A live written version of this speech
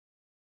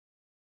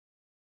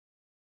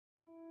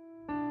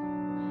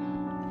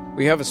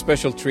We have a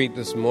special treat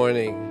this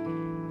morning,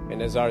 and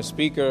as our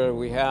speaker,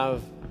 we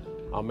have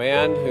a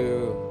man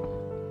who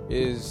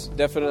is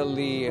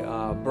definitely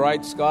a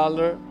bright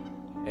scholar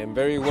and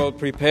very well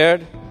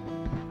prepared,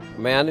 a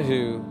man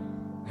who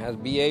has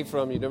BA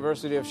from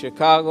University of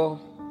Chicago,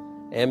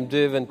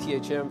 MDiv and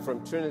THM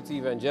from Trinity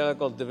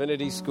Evangelical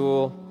Divinity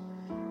School,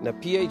 and a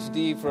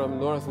PhD from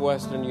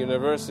Northwestern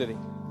University.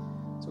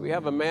 So we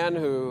have a man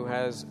who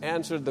has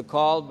answered the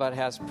call but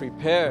has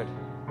prepared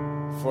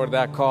for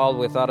that call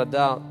without a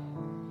doubt.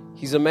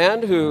 He's a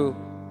man who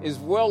is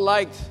well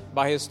liked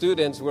by his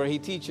students where he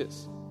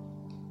teaches.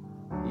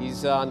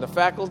 He's on the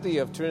faculty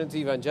of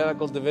Trinity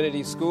Evangelical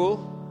Divinity School,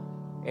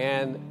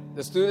 and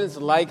the students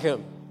like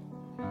him.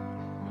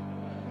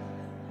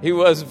 He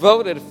was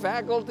voted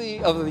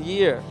Faculty of the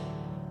Year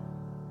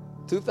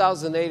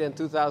 2008 and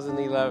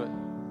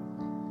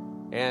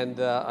 2011. And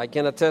I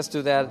can attest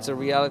to that. It's a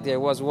reality. I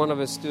was one of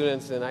his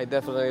students, and I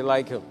definitely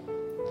like him.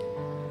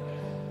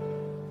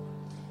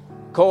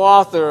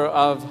 Co-author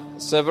of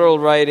several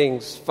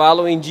writings,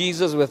 Following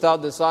Jesus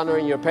Without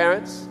Dishonoring Your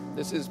Parents.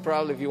 This is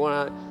probably, if you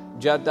want to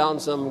jot down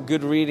some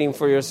good reading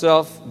for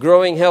yourself.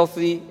 Growing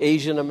Healthy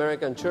Asian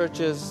American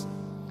Churches,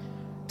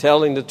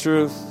 Telling the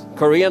Truth,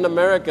 Korean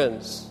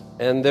Americans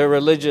and Their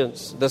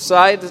Religions, This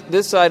Side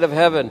of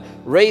Heaven,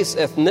 Race,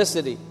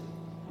 Ethnicity,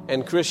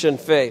 and Christian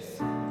Faith,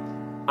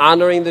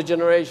 Honoring the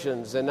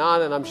Generations, and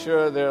on, and I'm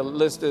sure their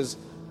list is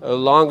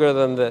longer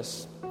than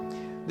this.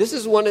 This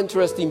is one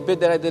interesting bit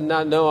that I did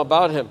not know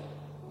about him.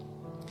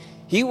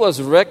 He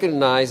was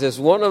recognized as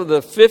one of the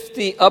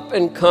 50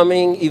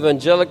 up-and-coming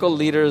evangelical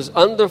leaders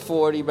under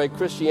 40 by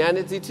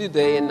Christianity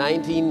Today in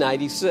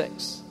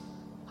 1996.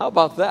 How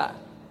about that?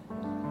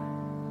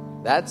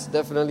 That's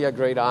definitely a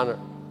great honor.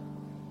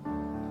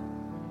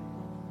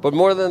 But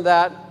more than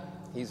that,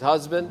 he's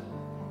husband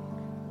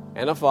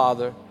and a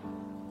father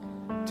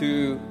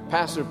to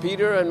Pastor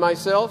Peter and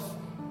myself,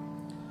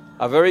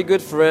 a very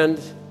good friend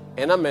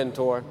and a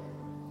mentor,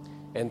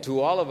 and to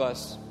all of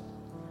us,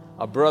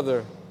 a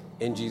brother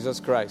in Jesus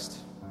Christ.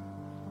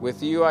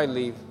 With you, I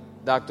leave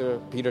Dr.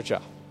 Peter Cha.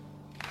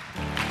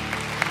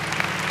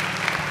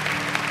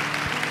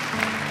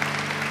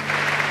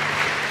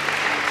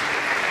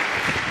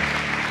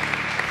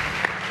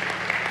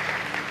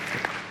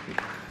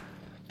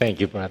 Thank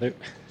you, brother.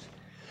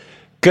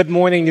 Good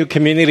morning, new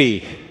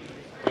community.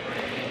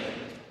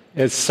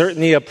 It's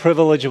certainly a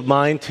privilege of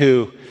mine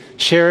to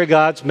share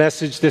God's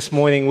message this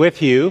morning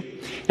with you.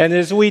 And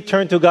as we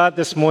turn to God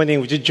this morning,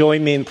 would you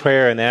join me in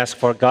prayer and ask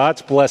for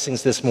God's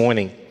blessings this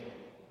morning?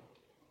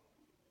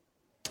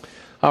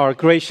 Our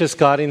gracious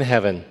God in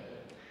heaven,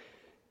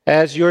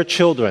 as your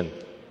children,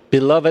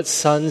 beloved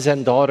sons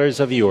and daughters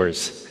of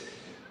yours,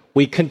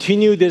 we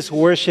continue this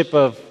worship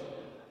of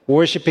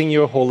worshiping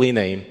your holy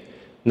name,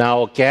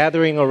 now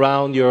gathering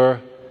around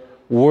your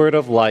word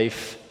of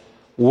life,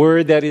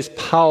 word that is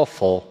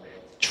powerful,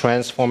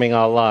 transforming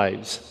our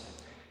lives.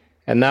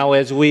 And now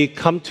as we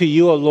come to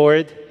you, O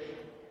Lord,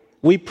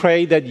 we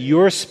pray that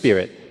your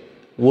Spirit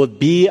would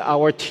be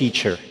our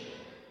teacher,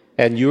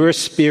 and your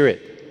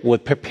Spirit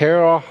would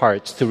prepare our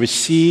hearts to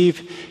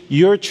receive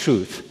your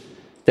truth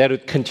that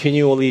would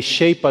continually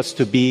shape us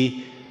to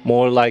be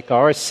more like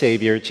our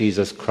Savior,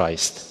 Jesus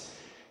Christ.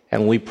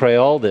 And we pray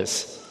all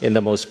this in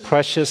the most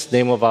precious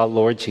name of our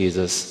Lord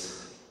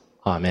Jesus.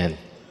 Amen.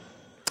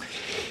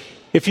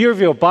 If you have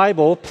your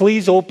Bible,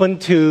 please open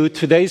to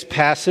today's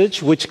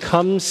passage, which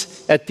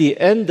comes at the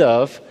end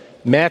of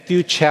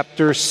Matthew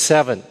chapter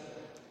 7.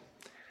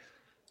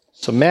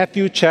 So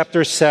Matthew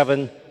chapter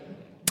 7,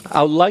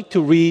 I would like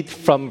to read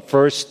from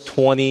verse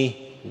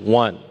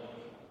 21.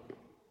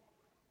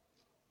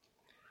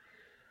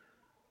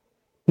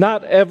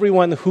 Not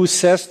everyone who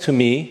says to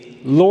me,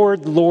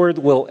 Lord, Lord,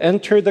 will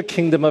enter the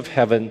kingdom of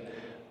heaven,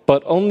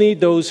 but only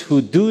those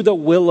who do the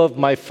will of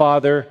my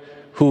Father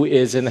who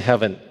is in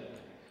heaven.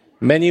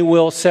 Many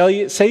will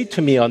say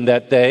to me on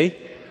that day,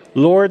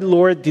 Lord,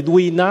 Lord, did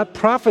we not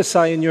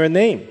prophesy in your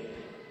name,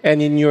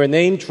 and in your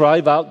name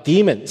drive out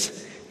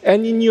demons,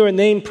 and in your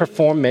name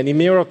perform many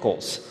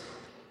miracles?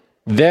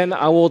 Then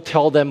I will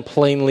tell them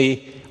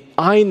plainly,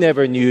 I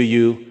never knew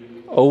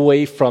you.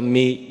 Away from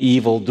me,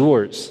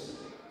 evildoers.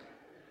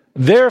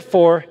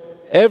 Therefore,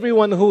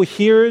 everyone who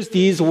hears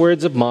these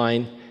words of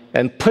mine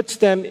and puts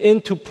them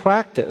into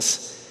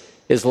practice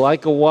is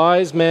like a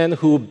wise man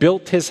who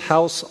built his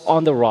house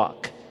on the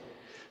rock.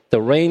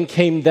 The rain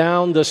came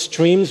down, the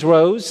streams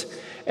rose,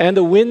 and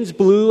the winds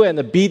blew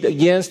and beat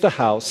against the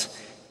house,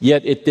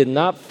 yet it did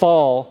not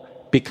fall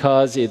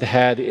because it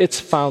had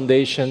its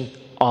foundation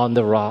on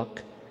the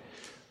rock.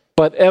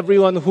 But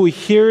everyone who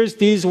hears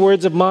these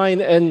words of mine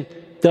and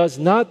does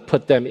not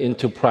put them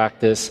into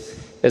practice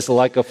is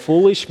like a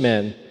foolish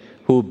man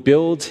who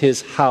builds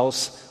his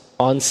house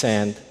on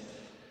sand.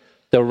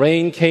 The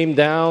rain came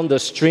down, the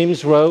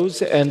streams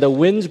rose, and the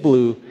winds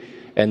blew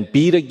and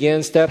beat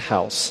against that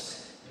house,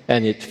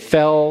 and it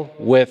fell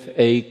with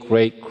a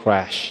great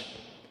crash.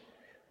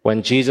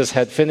 When Jesus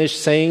had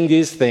finished saying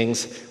these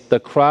things, the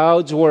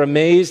crowds were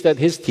amazed at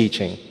his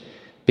teaching,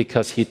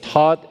 because he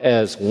taught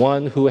as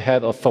one who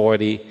had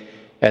authority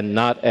and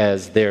not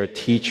as their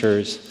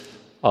teachers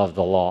of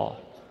the law.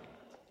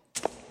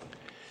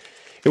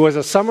 It was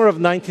the summer of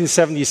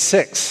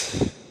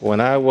 1976,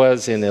 when I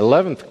was in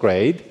 11th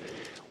grade,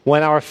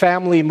 when our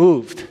family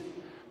moved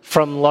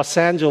from Los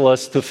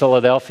Angeles to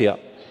Philadelphia.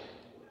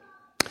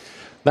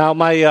 Now,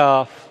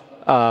 my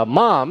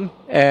mom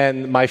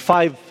and my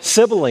 5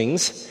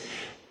 siblings,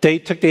 they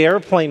took the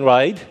airplane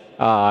ride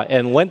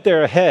and went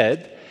there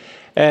ahead.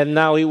 And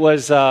now it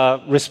was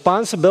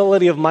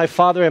responsibility of my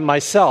father and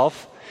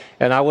myself,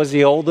 and I was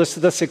the oldest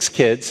of the 6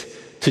 kids,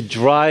 to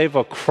drive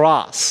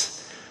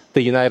across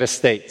the United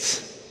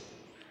States.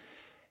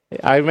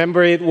 I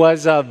remember it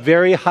was a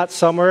very hot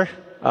summer,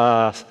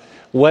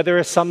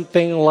 weather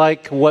something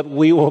like what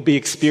we will be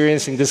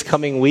experiencing this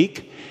coming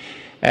week.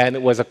 And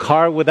it was a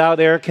car without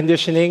air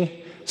conditioning,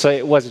 so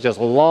it was just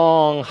a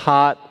long,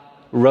 hot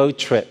road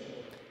trip.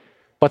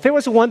 But there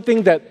was one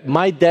thing that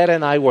my dad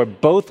and I were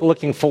both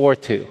looking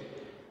forward to,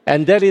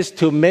 and that is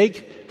to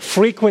make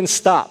frequent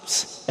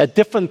stops at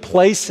different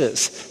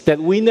places that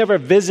we never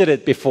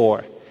visited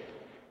before,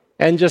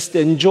 and just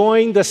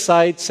enjoying the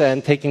sights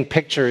and taking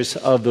pictures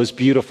of those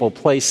beautiful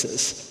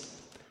places.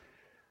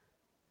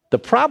 The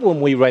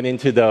problem we ran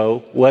into,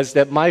 though, was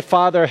that my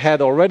father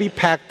had already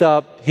packed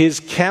up his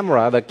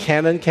camera, the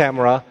Canon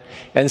camera,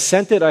 and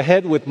sent it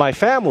ahead with my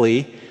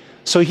family.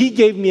 So he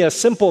gave me a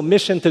simple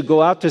mission to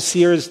go out to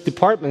Sears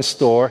department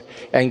store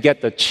and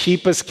get the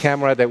cheapest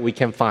camera that we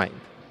can find.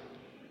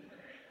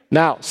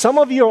 Now, some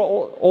of you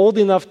are old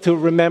enough to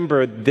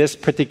remember this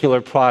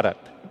particular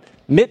product.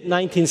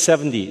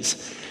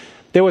 Mid-1970s,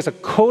 there was a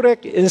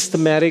Kodak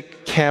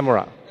Instamatic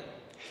camera.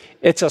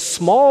 It's a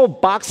small,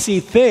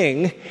 boxy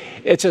thing.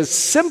 It's just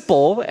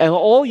simple, and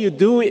all you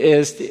do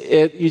is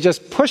you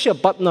just push a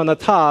button on the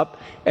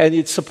top, and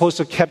it's supposed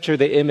to capture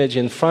the image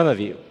in front of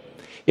you.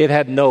 It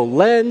had no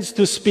lens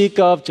to speak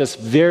of, just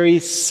very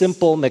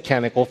simple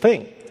mechanical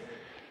thing.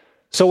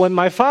 So when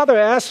my father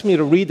asked me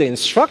to read the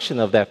instruction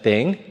of that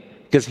thing,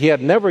 because he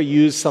had never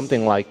used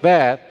something like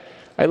that,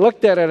 I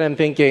looked at it and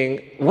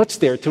thinking, what's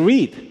there to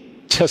read?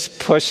 Just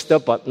push the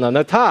button on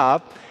the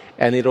top,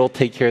 and it'll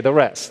take care of the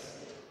rest.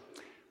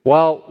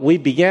 Well, we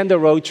began the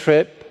road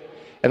trip,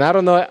 and I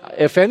don't know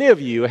if any of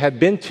you had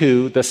been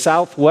to the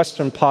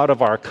southwestern part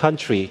of our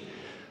country,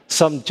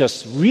 some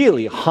just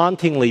really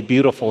hauntingly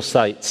beautiful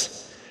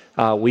sights.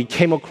 We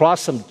came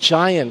across some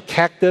giant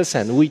cactus,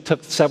 and we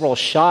took several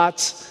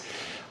shots.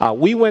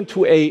 We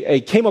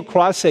came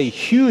across a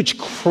huge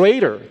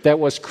crater that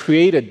was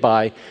created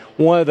by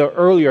one of the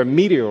earlier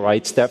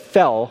meteorites that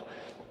fell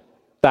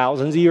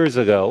thousands of years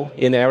ago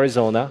in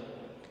Arizona.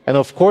 And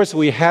of course,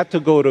 we had to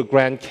go to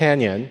Grand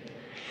Canyon.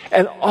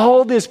 And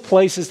all these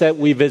places that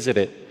we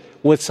visited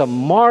with some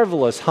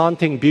marvelous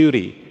haunting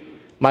beauty,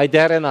 my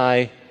dad and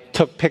I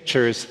took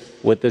pictures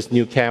with this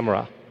new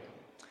camera.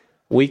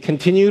 We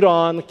continued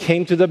on,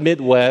 came to the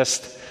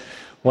Midwest.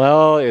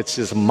 Well, it's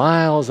just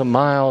miles and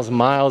miles and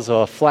miles of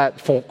a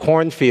flat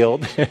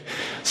cornfield.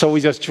 So we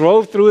just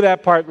drove through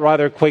that part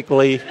rather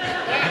quickly.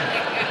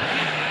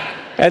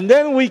 And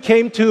then we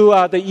came to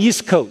the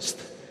East Coast,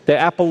 the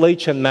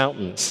Appalachian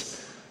Mountains.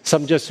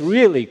 Some just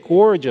really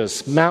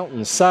gorgeous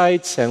mountain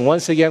sites, and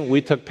once again,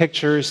 we took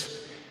pictures.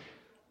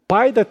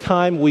 By the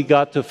time we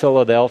got to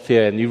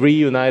Philadelphia and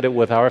reunited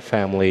with our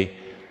family,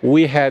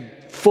 we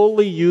had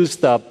fully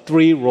used up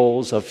 3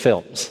 rolls of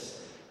films.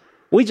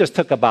 We just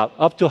took about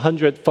up to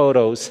 100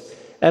 photos,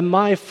 and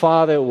my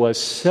father was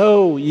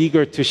so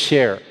eager to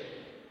share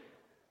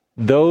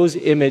those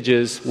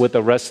images with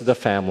the rest of the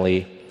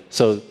family,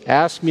 so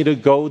asked me to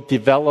go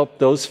develop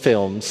those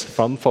films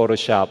from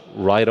Photoshop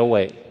right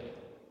away.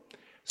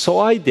 So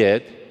I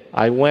did.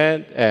 I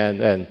went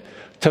and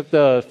took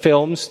the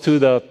films to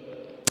the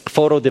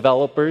photo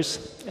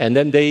developers, and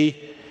then they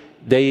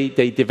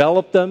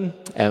developed them,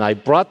 and I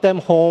brought them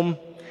home,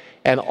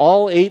 and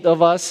all 8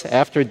 of us,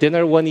 after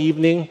dinner one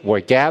evening,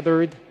 were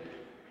gathered,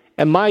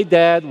 and my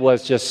dad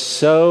was just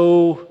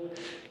so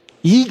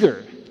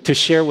eager to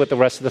share with the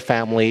rest of the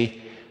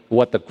family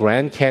what the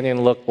Grand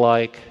Canyon looked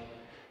like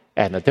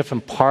and the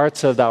different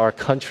parts of our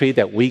country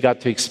that we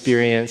got to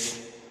experience.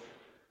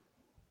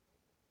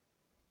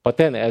 But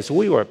then as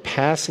we were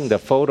passing the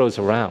photos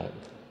around,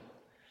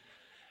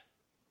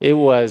 it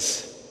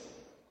was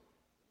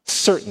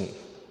certain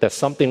that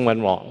something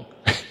went wrong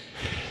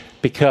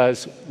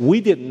because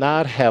we did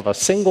not have a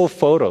single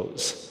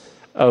photos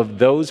of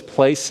those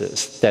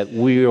places that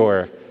we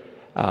were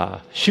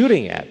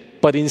shooting at.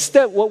 But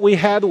instead what we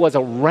had was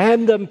a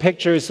random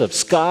pictures of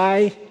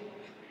sky,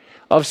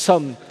 of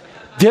some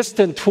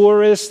distant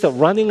tourists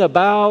running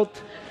about,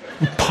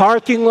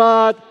 parking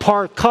lot,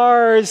 parked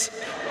cars.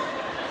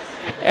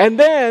 And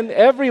then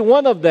every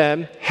one of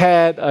them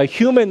had a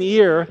human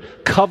ear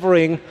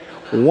covering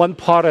one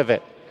part of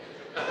it.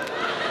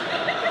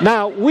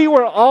 Now, we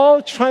were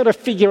all trying to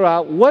figure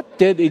out what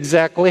did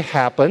exactly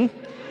happen.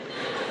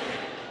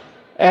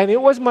 And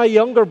it was my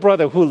younger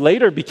brother, who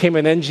later became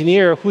an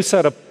engineer, who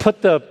sort of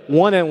put the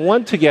 1 and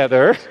 1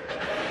 together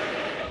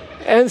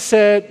and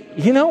said,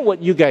 you know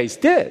what you guys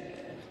did?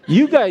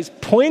 You guys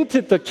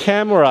pointed the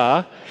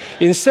camera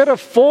instead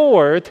of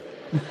forward,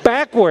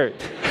 backward.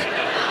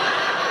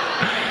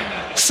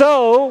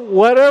 So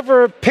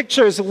whatever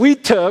pictures we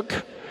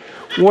took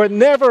were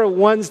never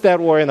ones that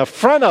were in the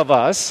front of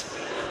us,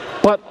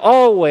 but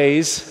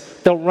always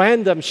the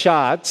random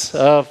shots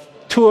of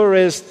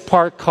tourists,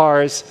 parked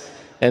cars,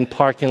 and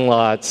parking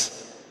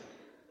lots.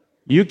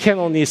 You can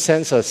only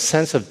sense a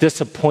sense of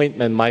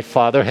disappointment my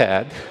father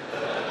had.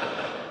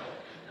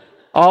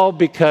 All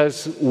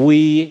because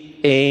we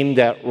aimed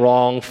at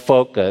wrong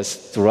focus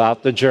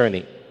throughout the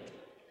journey.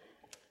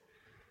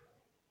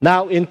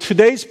 Now, in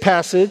today's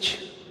passage,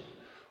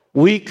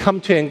 we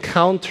come to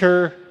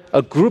encounter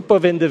a group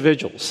of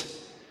individuals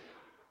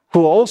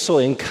who also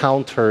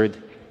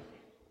encountered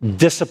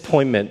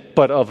disappointment,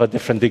 but of a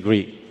different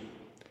degree.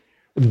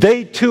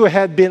 They too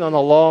had been on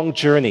a long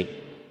journey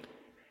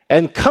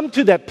and come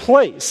to that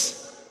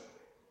place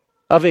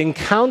of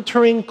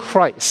encountering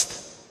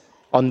Christ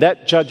on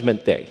that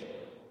judgment day.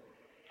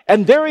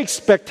 And their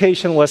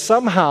expectation was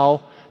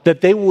somehow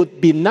that they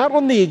would be not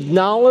only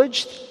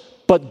acknowledged,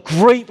 but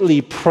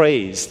greatly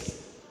praised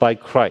by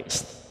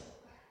Christ.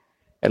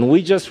 And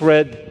we just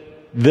read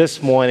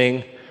this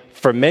morning,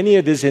 for many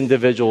of these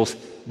individuals,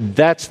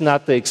 that's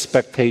not the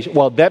expectation.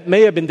 Well, that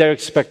may have been their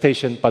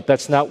expectation, but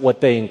that's not what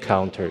they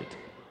encountered.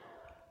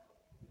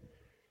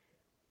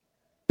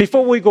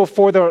 Before we go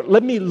further,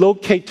 let me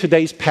locate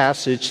today's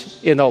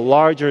passage in a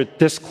larger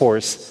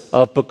discourse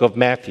of Book of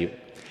Matthew.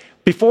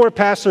 Before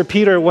Pastor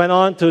Peter went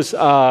on to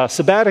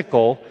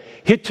sabbatical,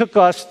 he took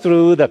us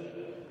through the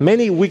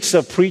many weeks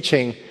of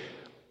preaching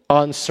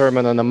on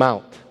Sermon on the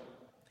Mount,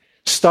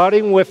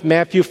 starting with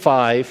Matthew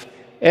 5,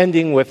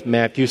 ending with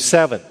Matthew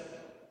 7.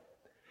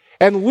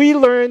 And we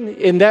learn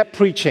in that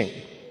preaching,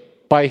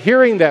 by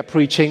hearing that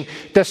preaching,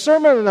 the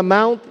Sermon on the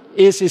Mount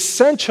is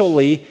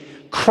essentially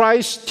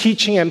Christ's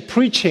teaching and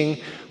preaching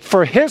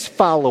for his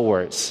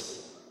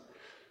followers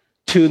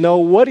to know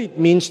what it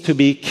means to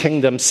be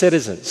kingdom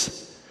citizens,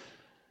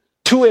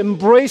 to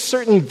embrace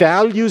certain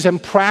values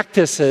and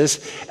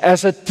practices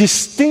as a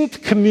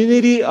distinct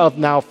community of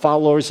now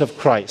followers of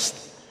Christ.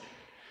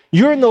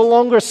 You're no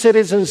longer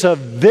citizens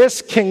of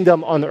this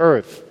kingdom on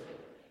earth.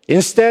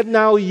 Instead,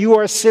 now you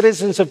are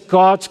citizens of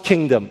God's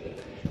kingdom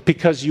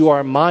because you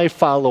are my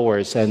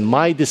followers and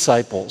my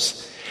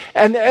disciples.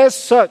 And as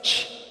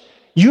such,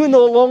 you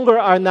no longer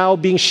are now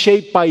being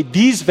shaped by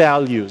these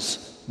values,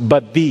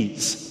 but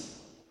these.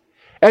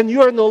 And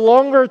you are no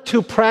longer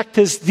to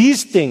practice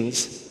these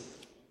things,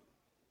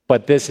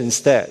 but this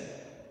instead.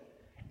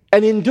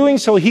 And in doing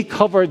so, he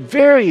covered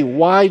very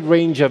wide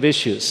range of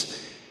issues.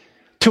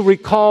 To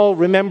recall,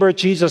 remember,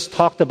 Jesus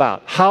talked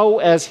about how,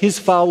 as his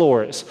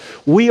followers,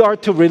 we are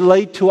to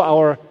relate to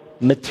our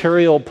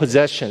material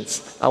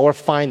possessions, our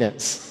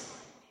finance.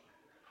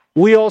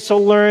 We also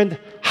learned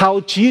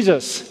how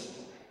Jesus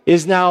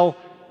is now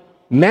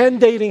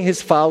mandating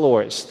his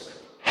followers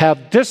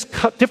have this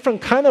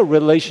different kind of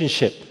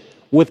relationship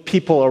with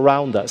people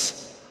around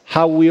us,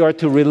 how we are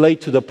to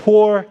relate to the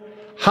poor,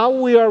 how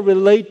we are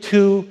relate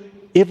to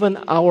even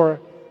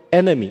our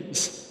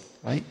enemies,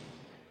 right?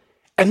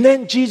 And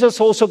then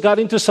Jesus also got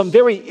into some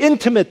very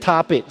intimate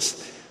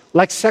topics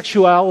like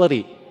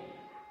sexuality,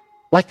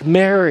 like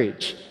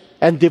marriage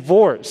and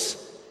divorce.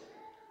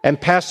 And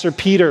Pastor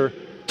Peter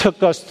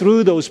took us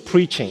through those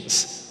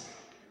preachings.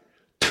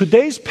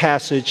 Today's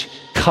passage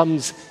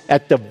comes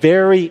at the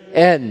very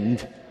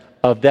end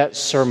of that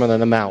Sermon on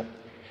the Mount.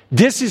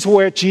 This is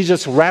where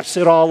Jesus wraps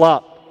it all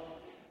up.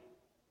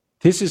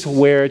 This is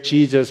where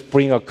Jesus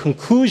brings a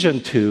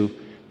conclusion to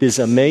this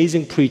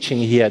amazing preaching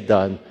he had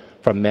done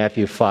from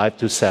Matthew 5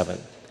 to 7.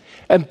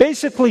 And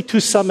basically, to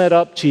sum it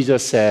up,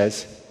 Jesus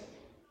says,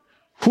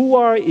 "Who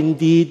are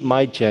indeed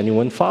my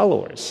genuine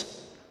followers?"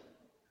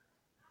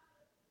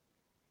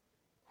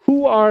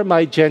 Who are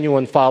my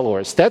genuine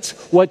followers? That's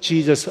what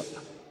Jesus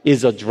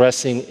is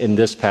addressing in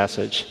this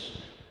passage.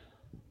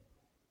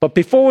 But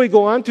before we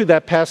go on to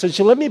that passage,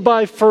 let me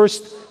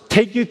first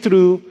take you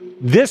through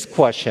this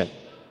question.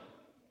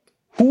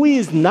 Who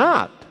is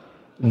not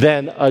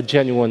then a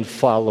genuine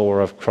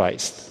follower of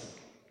Christ?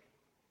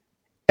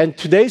 And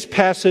today's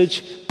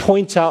passage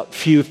points out a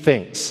few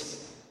things.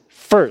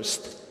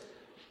 First,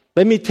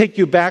 let me take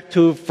you back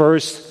to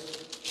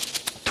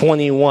verse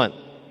 21.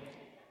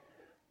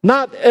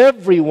 Not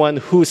everyone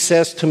who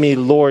says to me,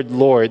 "Lord,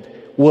 Lord,"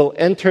 will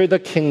enter the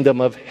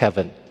kingdom of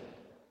heaven.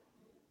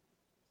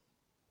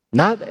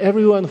 Not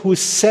everyone who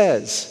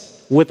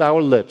says with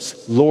our lips,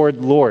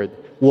 "Lord, Lord,"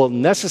 will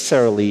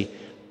necessarily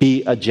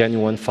be a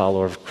genuine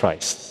follower of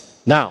Christ.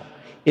 Now,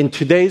 in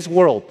today's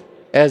world,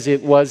 as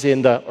it was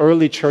in the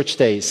early church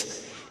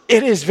days,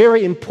 it is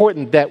very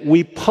important that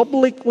we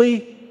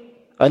publicly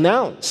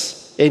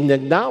announce and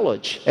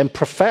acknowledge and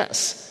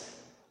profess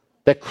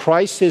that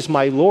Christ is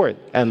my Lord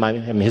and I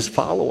am his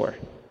follower,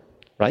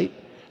 right?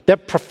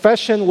 That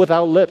profession with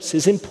our lips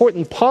is an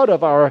important part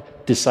of our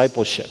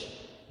discipleship.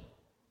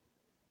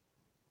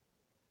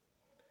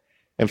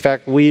 In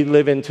fact, we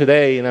live in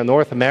today in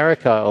North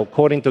America,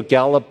 according to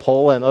Gallup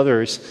poll and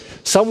others,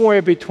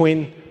 somewhere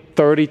between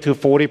 30 to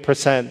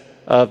 40%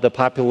 of the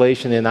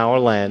population in our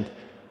land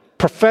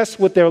profess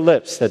with their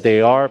lips that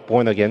they are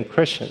born-again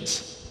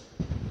Christians.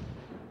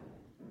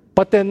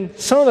 But then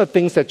some of the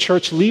things that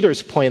church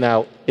leaders point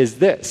out is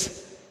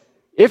this.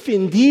 If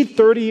indeed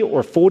 30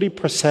 or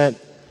 40%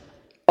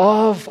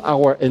 of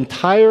our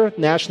entire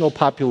national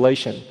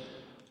population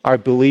are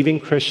believing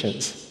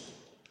Christians,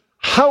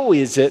 how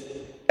is it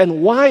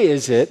and why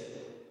is it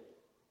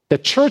the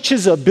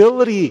church's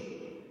ability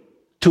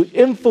to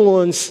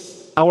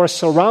influence our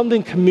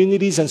surrounding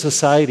communities and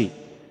society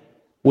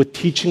with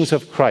teachings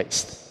of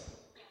Christ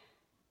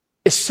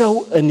is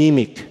so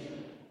anemic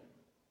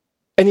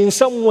and in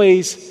some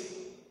ways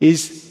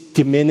is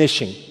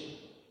diminishing?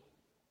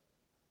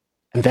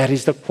 And that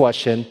is the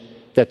question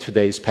that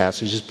today's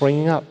passage is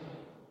bringing up.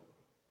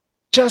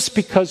 Just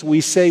because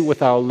we say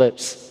with our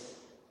lips,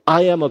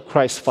 I am a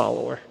Christ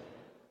follower,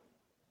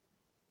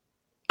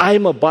 I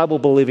am a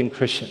Bible-believing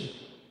Christian,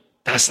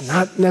 does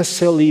not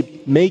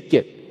necessarily make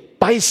it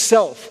by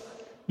itself,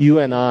 you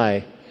and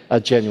I, a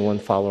genuine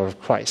follower of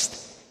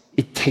Christ.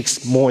 It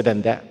takes more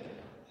than that.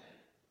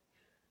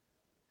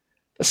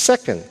 The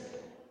second,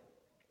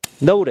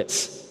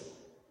 notice,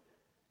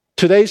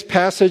 today's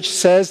passage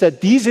says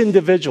that these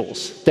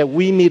individuals that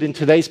we meet in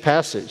today's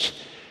passage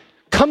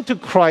come to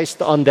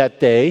Christ on that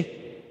day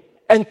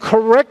and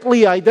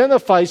correctly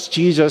identifies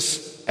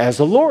Jesus as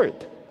the Lord.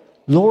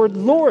 Lord,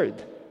 Lord.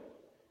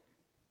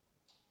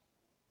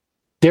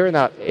 They're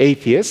not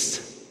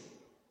atheists.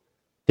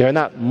 They're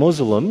not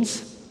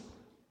Muslims.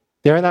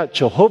 They're not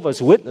Jehovah's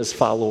Witness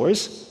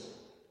followers.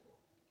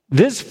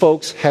 These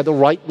folks had the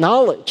right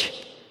knowledge.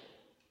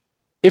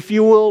 If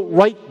you will,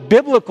 right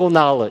biblical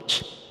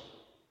knowledge.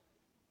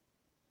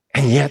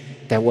 And yet,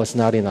 that was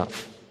not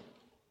enough.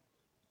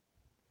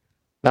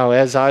 Now,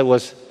 as I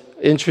was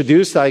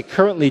introduced, I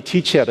currently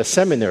teach at a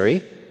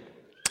seminary,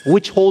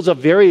 which holds a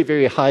very,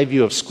 very high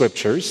view of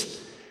scriptures.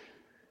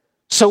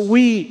 So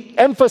we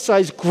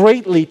emphasize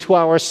greatly to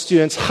our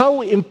students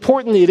how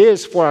important it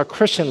is for our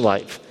Christian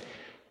life,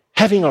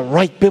 having a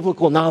right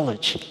biblical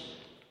knowledge,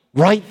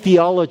 right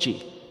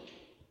theology,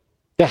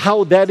 that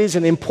how that is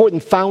an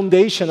important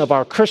foundation of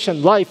our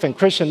Christian life and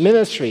Christian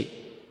ministry.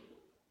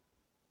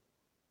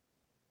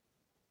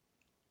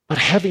 But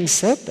having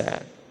said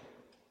that,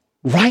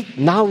 right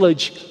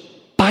knowledge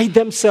by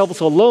themselves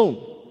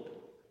alone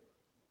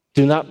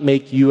do not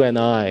make you and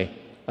I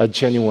a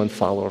genuine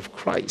follower of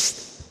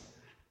Christ.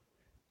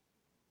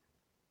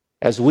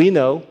 As we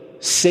know,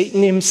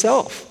 Satan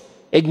himself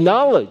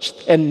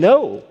acknowledged and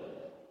know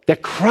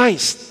that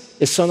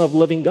Christ is Son of the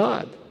living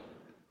God.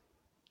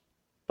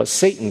 But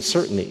Satan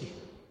certainly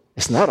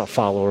is not a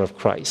follower of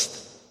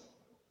Christ.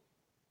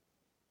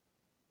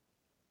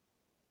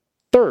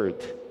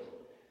 Third,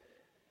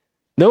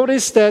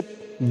 notice that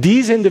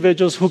these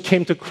individuals who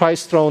came to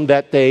Christ's throne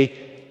that day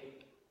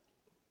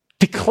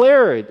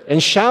declared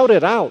and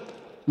shouted out,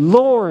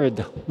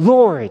 Lord,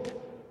 Lord.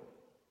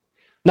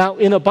 Now,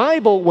 in a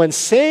Bible, when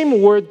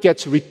same word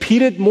gets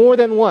repeated more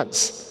than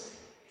once,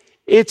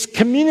 it's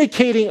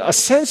communicating a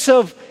sense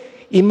of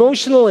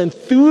emotional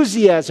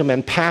enthusiasm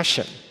and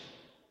passion.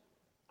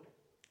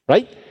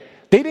 Right?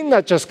 They did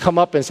not just come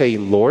up and say,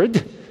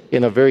 Lord,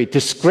 in a very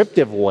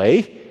descriptive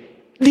way.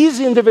 These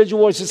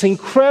individuals were just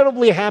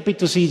incredibly happy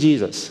to see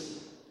Jesus.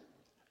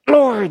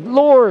 Lord,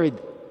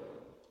 Lord.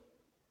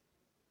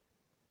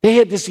 They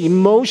had this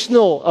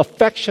emotional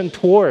affection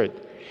toward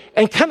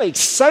and kind of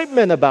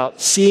excitement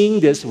about seeing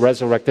this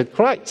resurrected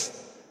Christ.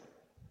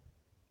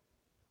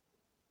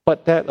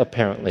 But that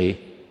apparently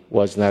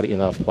was not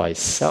enough by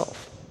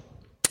itself.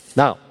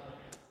 Now,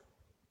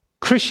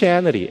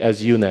 Christianity,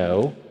 as you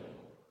know,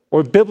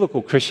 or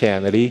biblical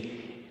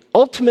Christianity,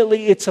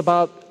 ultimately it's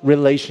about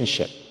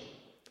relationship.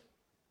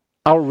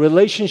 Our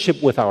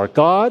relationship with our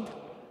God,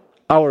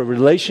 our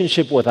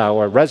relationship with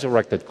our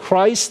resurrected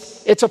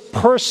Christ. It's a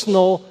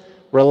personal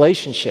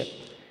relationship.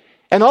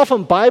 And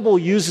often Bible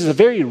uses a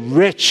very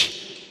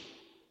rich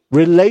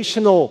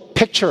relational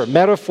picture,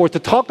 metaphor to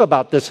talk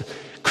about this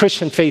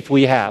Christian faith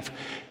we have.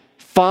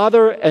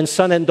 Father and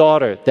son and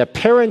daughter, the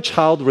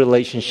parent-child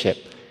relationship.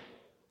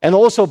 And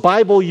also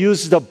Bible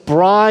uses the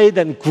bride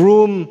and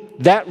groom,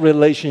 that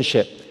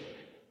relationship.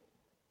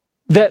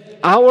 That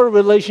our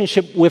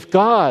relationship with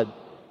God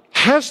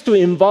has to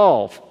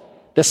involve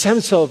the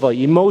sense of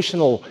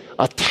emotional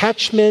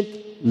attachment,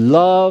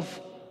 love,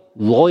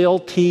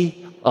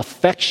 loyalty,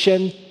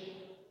 affection.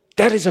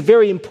 That is a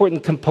very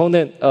important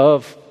component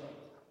of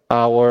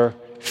our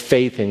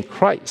faith in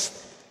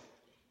Christ.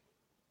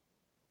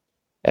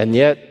 And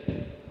yet,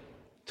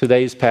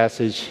 today's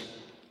passage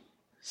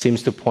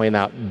seems to point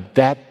out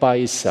that by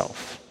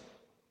itself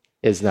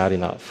is not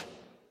enough.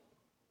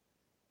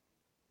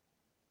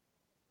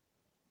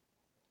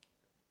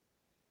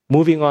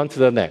 Moving on to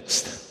the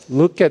next.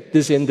 Look at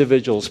these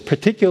individuals,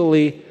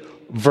 particularly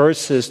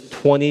verses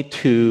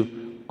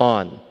 22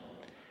 on.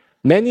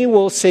 Many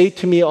will say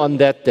to me on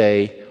that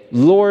day,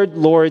 Lord,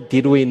 Lord,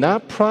 did we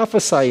not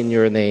prophesy in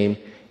your name,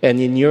 and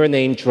in your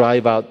name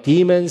drive out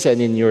demons,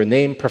 and in your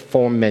name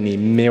perform many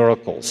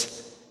miracles?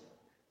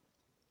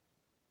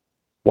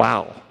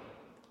 Wow.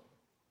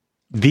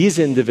 these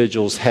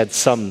individuals had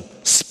some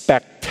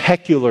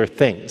spectacular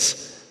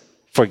things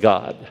for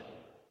God.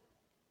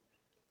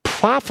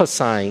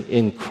 Prophesying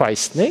in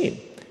Christ's name,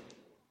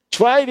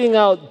 driving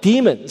out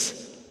demons,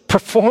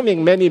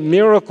 performing many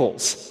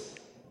miracles.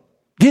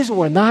 These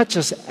were not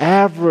just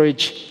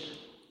average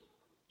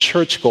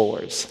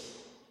churchgoers.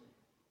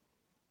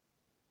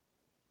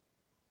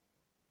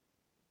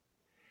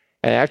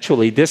 And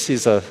actually, this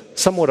is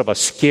somewhat of a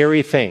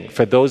scary thing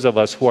for those of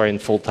us who are in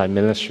full-time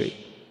ministry.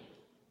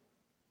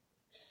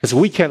 Because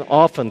we can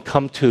often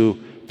come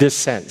to this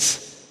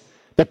sense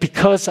that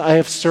because I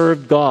have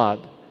served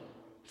God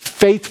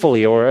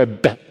faithfully or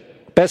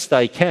best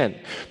I can,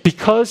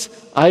 because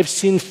I've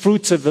seen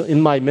fruits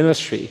in my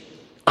ministry,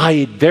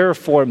 I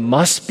therefore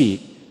must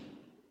be.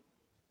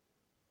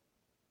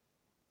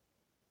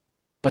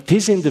 But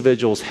these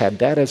individuals had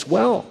that as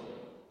well.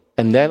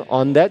 And then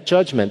on that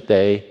judgment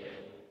day,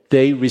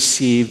 they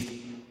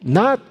received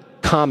not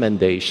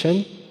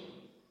commendation,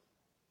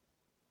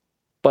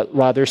 but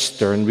rather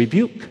stern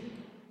rebuke.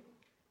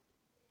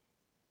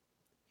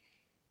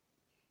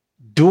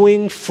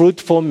 Doing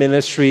fruitful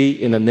ministry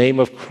in the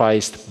name of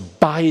Christ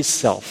by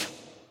itself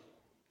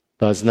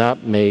does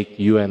not make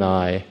you and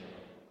I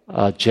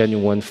a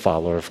genuine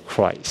follower of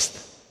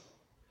Christ.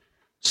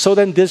 So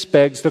then this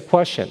begs the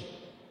question.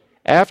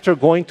 After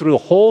going through the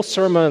whole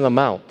Sermon on the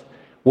Mount,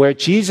 where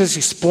Jesus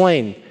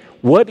explained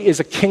what is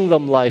a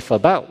kingdom life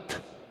about,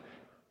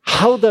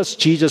 how does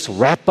Jesus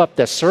wrap up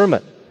that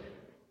sermon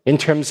in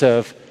terms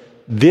of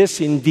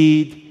this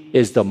indeed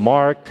is the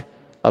mark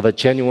of a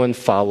genuine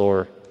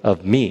follower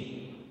of me?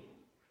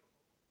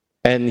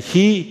 And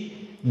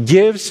he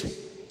gives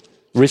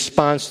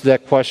response to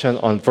that question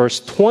on verse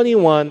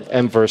 21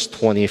 and verse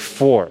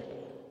 24.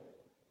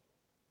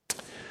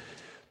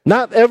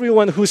 Not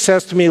everyone who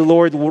says to me,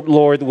 Lord,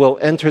 Lord, will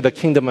enter the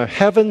kingdom of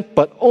heaven,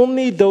 but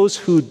only those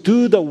who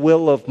do the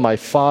will of my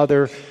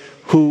Father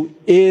who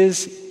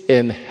is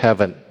in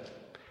heaven.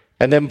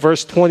 And then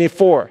verse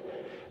 24,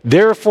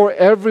 therefore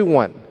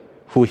everyone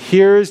who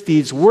hears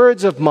these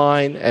words of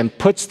mine and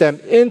puts them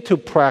into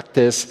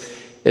practice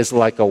is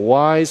like a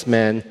wise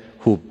man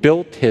who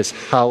built his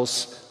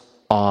house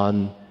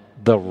on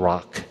the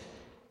rock.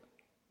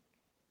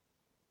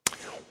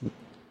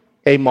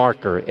 A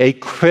marker, a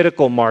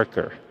critical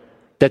marker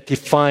that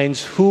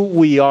defines who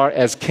we are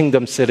as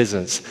kingdom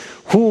citizens,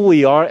 who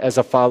we are as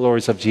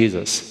followers of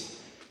Jesus,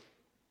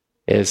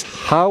 is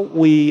how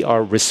we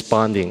are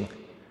responding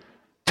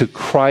to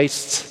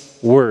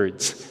Christ's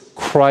words,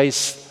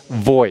 Christ's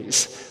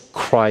voice,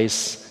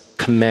 Christ's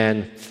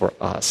command for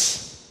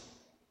us.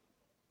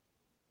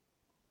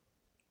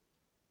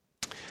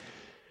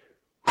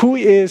 Who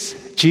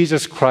is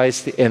Jesus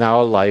Christ in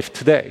our life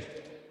today?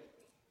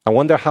 I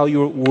wonder how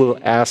you will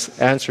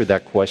answer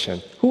that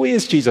question. Who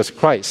is Jesus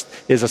Christ?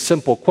 Is a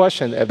simple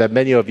question that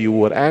many of you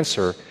would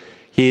answer.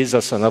 He is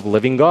the Son of the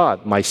living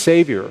God, my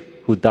Savior,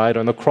 who died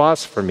on the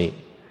cross for me.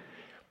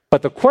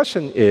 But the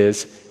question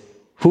is,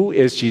 who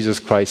is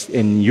Jesus Christ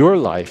in your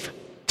life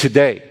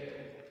today?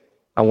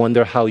 I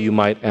wonder how you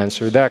might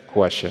answer that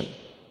question.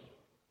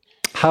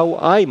 How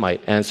I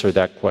might answer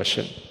that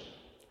question.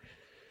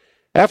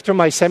 After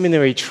my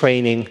seminary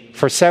training,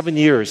 for 7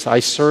 years, I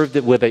served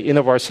with the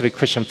InterVarsity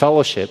Christian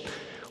Fellowship,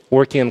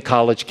 working in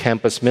college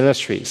campus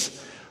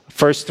ministries.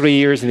 First 3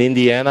 years in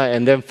Indiana,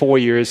 and then 4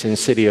 years in the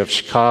city of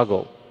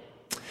Chicago.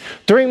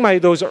 During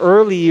those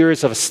early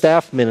years of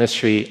staff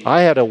ministry,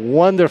 I had a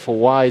wonderful,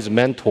 wise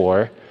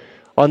mentor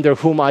under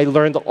whom I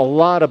learned a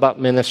lot about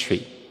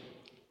ministry.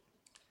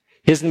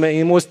 His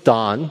name was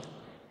Don,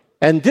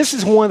 and this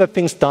is one of the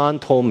things Don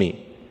told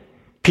me.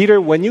 Peter,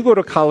 when you go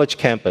to college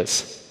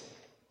campus,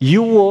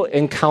 you will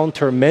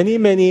encounter many,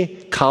 many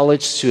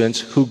college students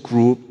who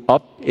grew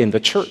up in the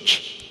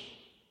church.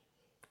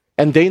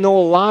 And they know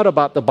a lot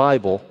about the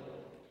Bible,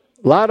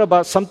 a lot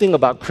about something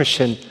about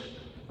Christian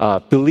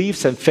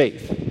beliefs and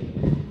faith.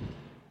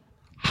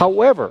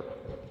 However,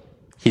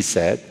 he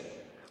said,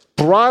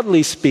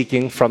 broadly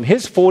speaking, from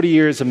his 40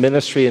 years of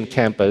ministry in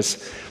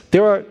campus,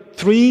 there are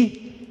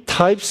 3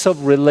 types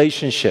of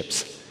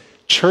relationships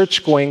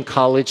church-going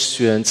college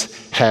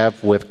students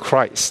have with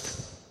Christ.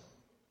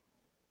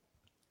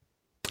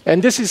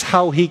 And this is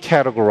how he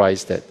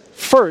categorized it.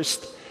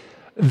 First,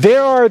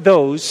 there are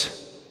those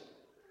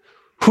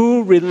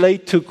who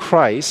relate to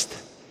Christ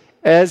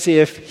as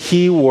if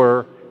he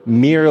were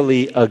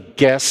merely a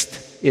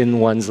guest in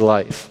one's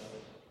life.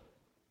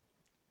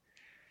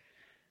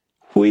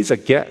 Who is a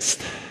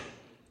guest?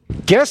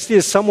 Guest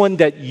is someone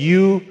that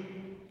you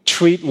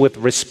treat with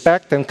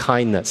respect and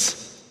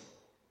kindness.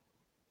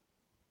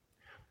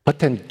 But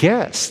then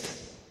guest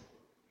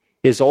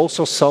is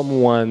also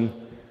someone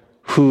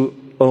who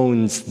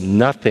owns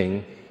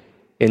nothing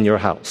in your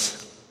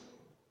house.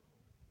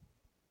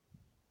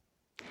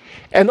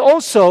 And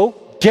also,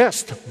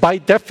 guest, by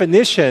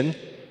definition,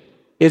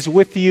 is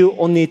with you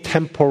only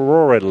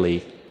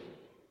temporarily.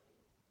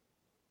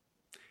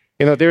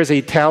 You know, there's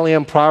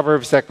Italian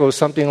proverbs that go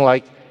something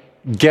like,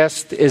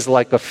 guest is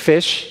like a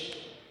fish.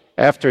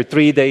 After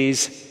 3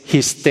 days,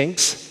 he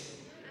stinks.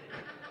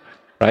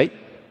 Right?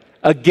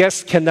 a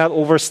guest cannot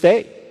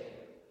overstay.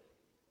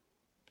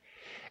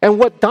 And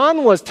what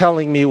Don was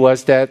telling me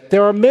was that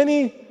there are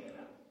many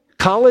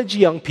college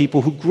young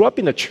people who grew up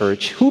in a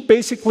church who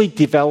basically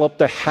developed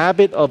the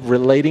habit of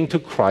relating to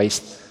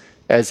Christ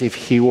as if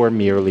he were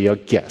merely a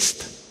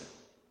guest.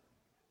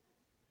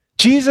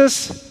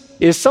 Jesus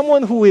is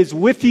someone who is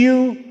with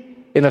you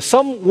in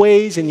some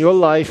ways in your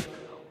life,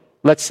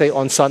 let's say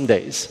on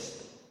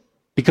Sundays,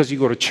 because you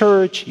go to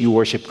church, you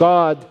worship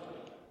God,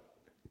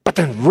 but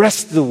then the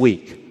rest of the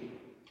week,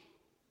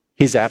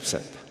 he's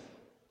absent.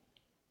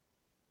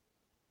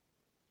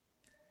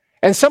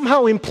 And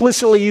somehow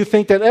implicitly you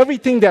think that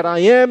everything that I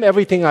am,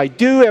 everything I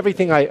do,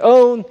 everything I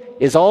own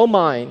is all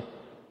mine.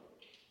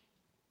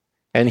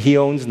 And he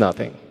owns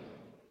nothing.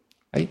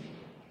 Right?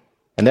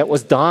 And that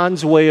was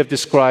Don's way of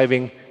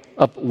describing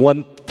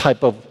one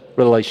type of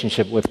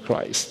relationship with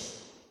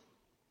Christ.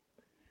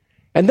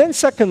 And then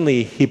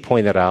secondly, he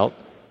pointed out,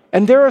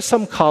 and there are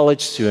some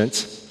college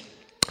students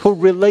who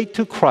relate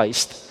to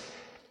Christ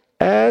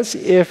as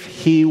if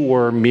he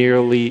were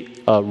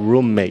merely a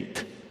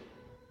roommate.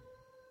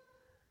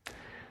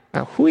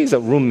 Now, who is a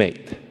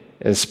roommate?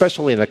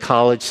 Especially in a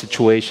college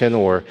situation,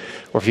 or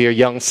if you're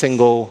young,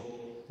 single,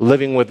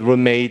 living with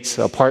roommates,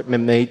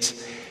 apartment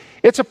mates.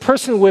 It's a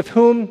person with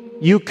whom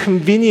you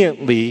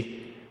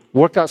conveniently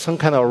work out some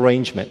kind of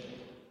arrangement.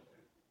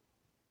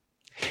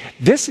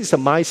 This is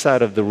my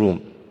side of the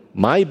room.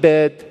 My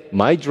bed,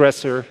 my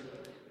dresser,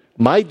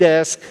 my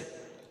desk,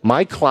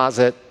 my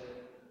closet,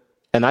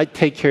 and I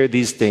take care of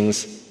these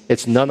things.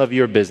 It's none of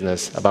your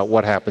business about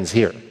what happens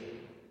here.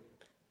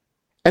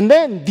 And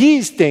then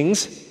these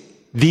things,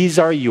 these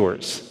are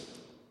yours,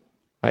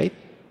 right?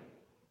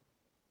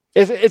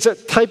 It's a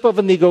type of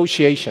a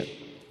negotiation.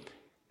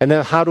 And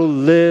then how to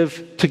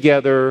live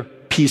together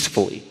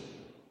peacefully.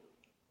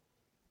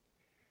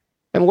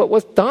 And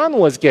what Don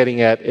was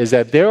getting at is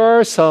that there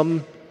are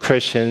some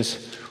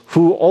Christians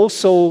who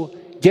also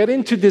get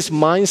into this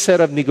mindset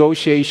of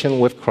negotiation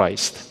with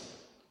Christ.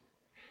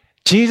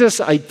 Jesus,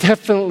 I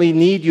definitely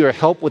need your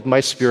help with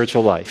my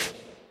spiritual life.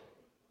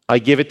 I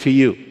give it to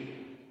you.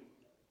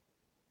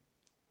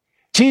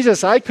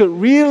 Jesus, I could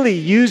really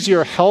use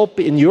your help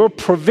in your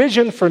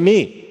provision for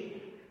me.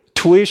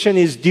 Tuition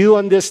is due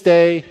on this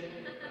day,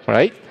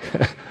 right?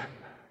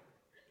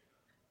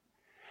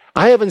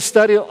 I haven't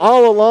studied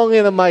all along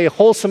in my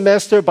whole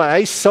semester, but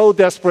I so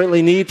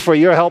desperately need for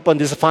your help on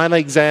this final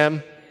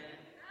exam.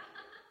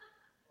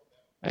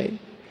 Right?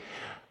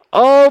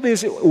 All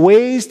these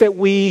ways that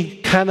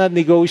we kind of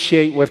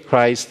negotiate with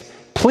Christ,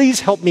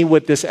 please help me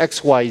with this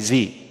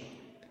XYZ.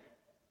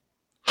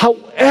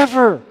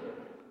 However,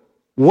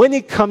 when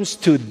it comes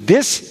to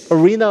this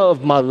arena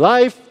of my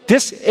life,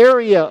 this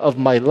area of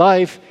my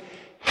life,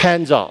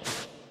 hands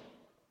off.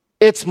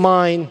 It's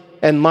mine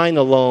and mine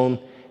alone,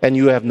 and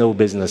you have no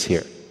business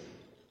here.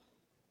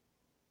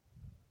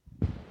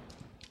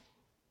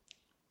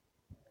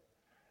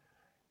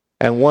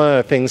 And one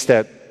of the things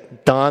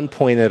that Don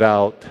pointed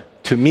out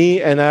to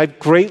me, and I've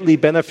greatly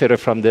benefited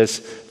from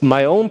this,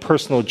 my own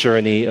personal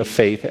journey of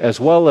faith, as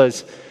well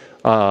as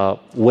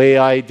way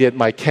I did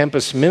my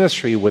campus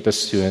ministry with the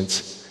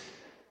students.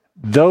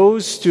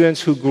 Those students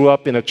who grew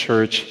up in a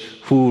church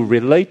who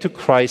relate to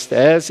Christ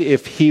as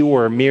if he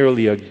were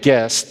merely a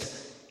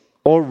guest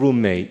or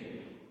roommate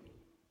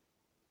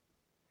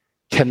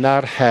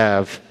cannot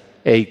have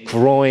a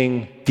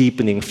growing,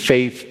 deepening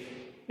faith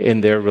in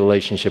their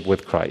relationship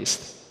with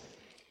Christ.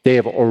 They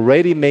have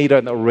already made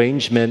an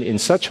arrangement in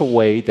such a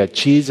way that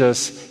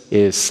Jesus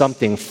is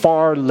something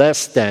far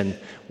less than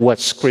what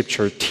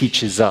Scripture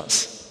teaches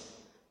us.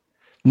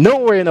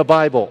 Nowhere in the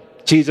Bible,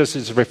 Jesus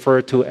is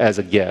referred to as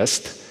a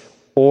guest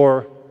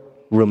or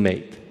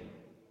roommate.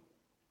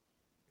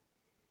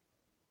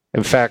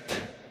 In fact,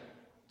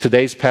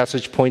 today's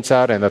passage points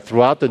out, and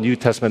throughout the New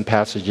Testament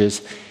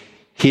passages,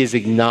 he is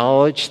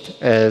acknowledged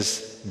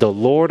as the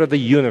Lord of the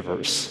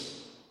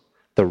universe.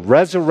 The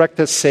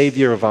resurrected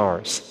Savior of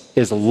ours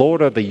is the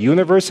Lord of the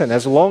universe, and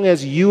as long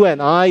as you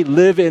and I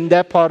live in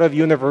that part of the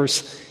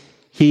universe,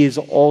 he is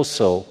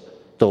also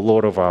the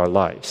Lord of our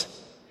lives.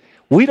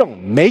 We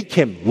don't make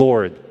him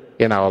Lord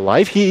in our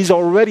life. He is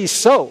already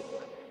so.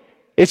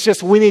 It's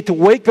just we need to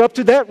wake up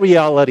to that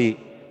reality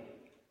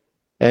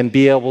and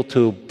be able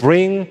to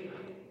bring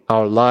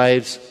our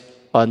lives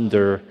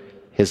under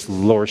his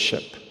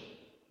lordship.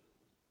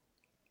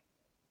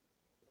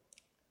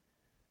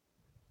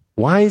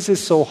 Why is it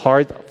so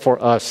hard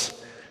for us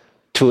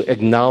to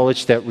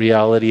acknowledge that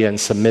reality and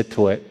submit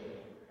to it?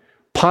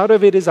 Part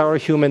of it is our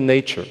human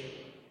nature.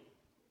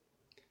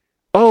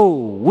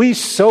 Oh, we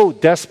so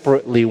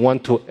desperately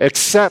want to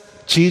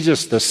accept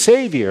Jesus the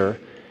Savior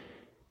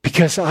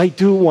because I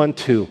do want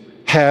to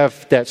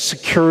have that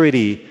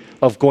security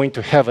of going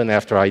to heaven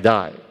after I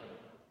die.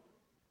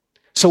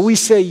 So we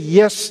say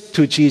yes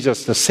to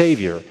Jesus the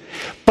Savior.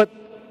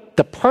 But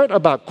the part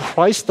about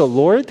Christ the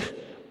Lord,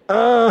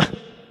 that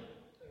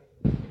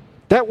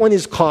one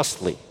is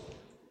costly.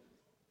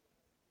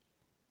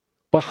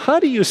 But how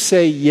do you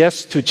say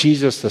yes to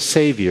Jesus the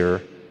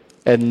Savior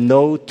and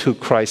no to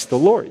Christ the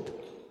Lord?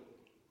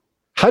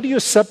 How do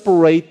you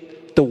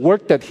separate the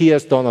work that he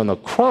has done on the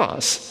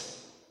cross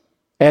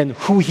and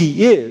who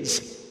he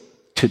is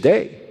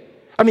today?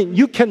 I mean,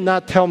 you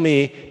cannot tell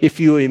me if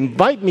you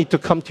invite me to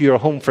come to your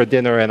home for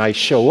dinner and I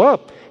show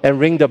up and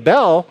ring the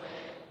bell,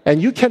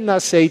 and you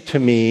cannot say to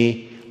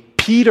me,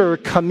 Peter,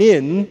 come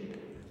in,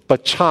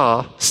 but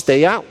Cha,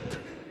 stay out.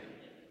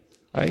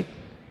 Right?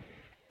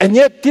 And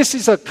yet, this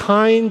is a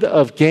kind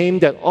of game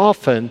that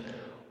often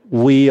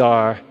we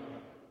are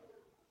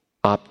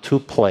apt to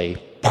play,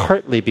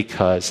 partly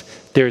because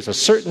there's a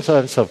certain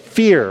sense of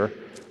fear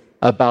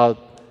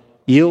about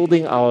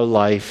yielding our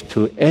life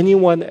to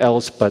anyone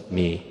else but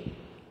me,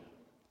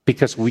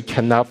 because we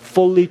cannot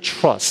fully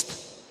trust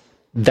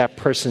that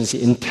person's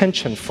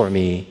intention for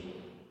me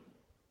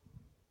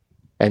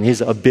and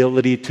his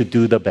ability to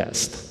do the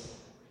best.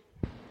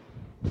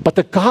 But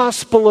the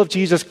gospel of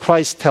Jesus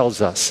Christ tells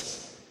us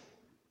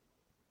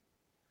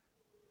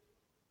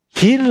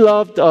he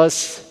loved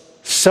us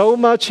so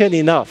much and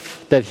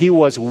enough that he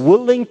was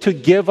willing to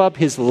give up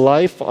his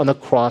life on a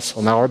cross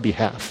on our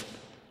behalf.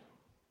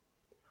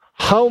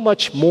 How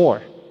much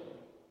more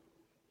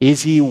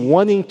is he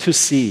wanting to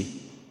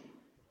see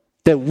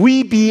that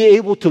we be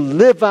able to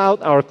live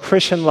out our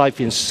Christian life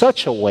in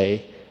such a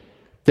way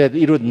that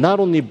it would not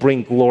only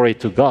bring glory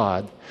to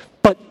God,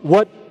 but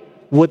what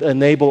would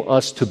enable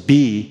us to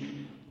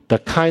be the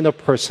kind of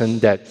person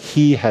that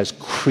he has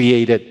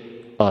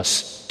created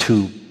us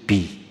to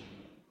be.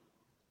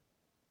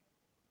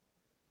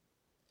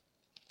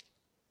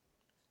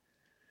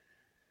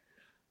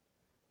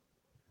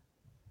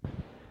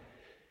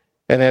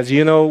 And as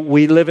you know,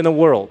 we live in a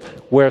world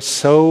where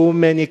so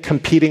many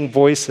competing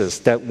voices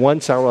that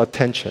wants our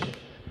attention,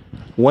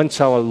 wants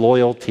our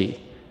loyalty,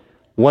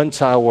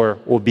 wants our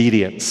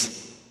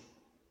obedience.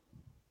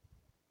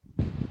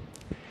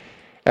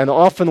 And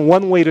often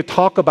one way to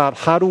talk about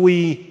how do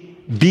we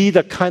be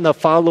the kind of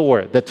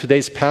follower that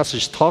today's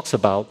passage talks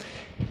about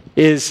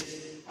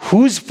is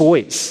whose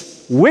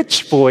voice,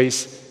 which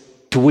voice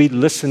do we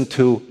listen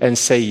to and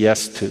say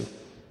yes to?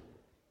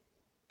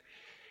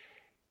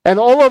 And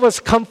all of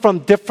us come from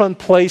different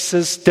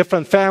places,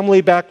 different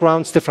family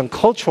backgrounds, different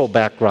cultural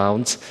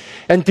backgrounds.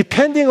 And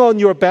depending on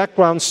your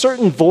background,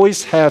 certain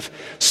voices have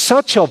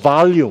such a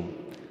volume,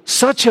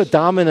 such a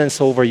dominance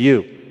over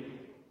you.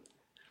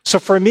 So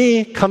for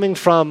me, coming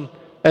from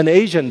an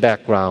Asian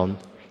background,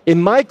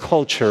 in my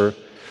culture,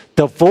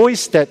 the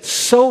voice that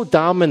so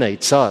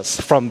dominates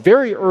us from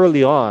very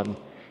early on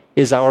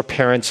is our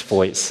parents'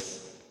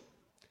 voice.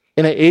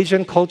 In an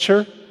Asian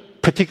culture,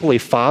 particularly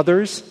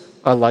fathers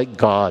are like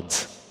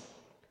gods.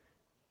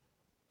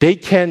 They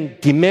can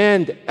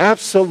demand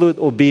absolute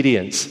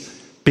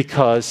obedience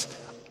because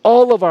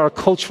all of our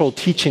cultural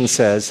teaching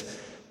says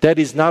that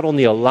is not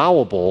only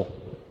allowable,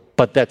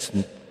 but that's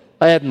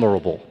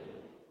admirable.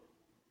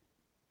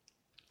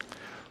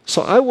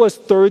 So I was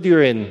third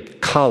year in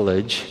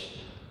college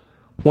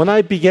when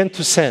I began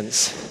to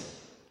sense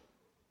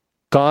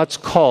God's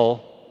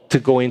call to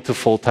go into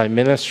full-time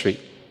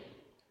ministry.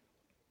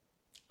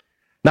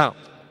 Now,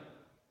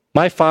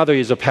 my father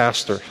is a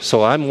pastor,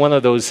 so I'm one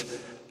of those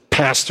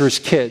pastor's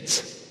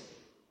kids.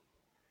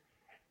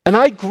 And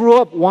I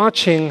grew up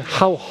watching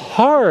how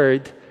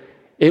hard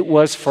it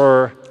was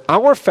for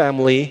our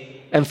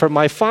family and for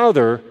my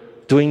father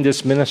doing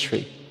this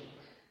ministry.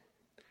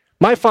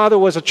 My father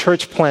was a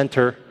church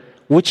planter,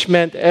 which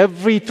meant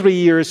every 3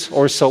 years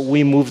or so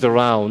we moved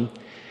around.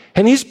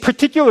 And his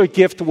particular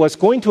gift was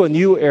going to a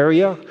new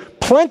area,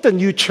 plant a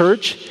new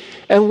church,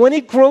 and when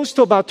it grows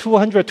to about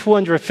 200,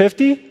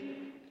 250,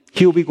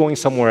 he'll be going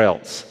somewhere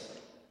else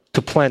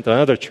to plant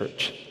another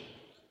church.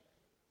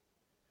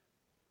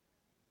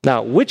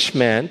 Now, which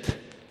meant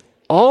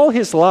all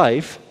his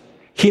life,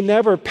 he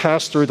never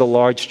pastored a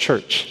large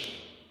church.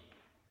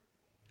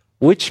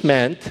 Which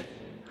meant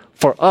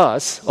for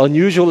us,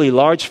 unusually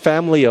large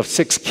family of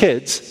 6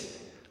 kids,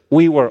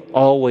 we were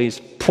always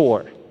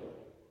poor.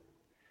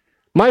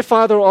 My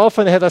father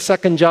often had a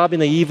second job in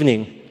the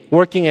evening,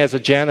 working as a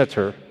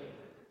janitor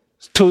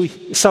to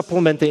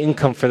supplement the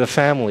income for the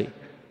family.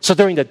 So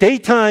during the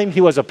daytime,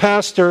 he was a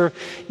pastor.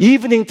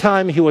 Evening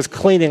time, he was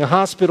cleaning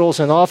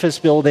hospitals and office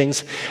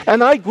buildings.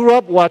 And I grew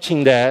up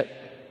watching that.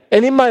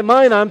 And in my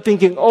mind, I'm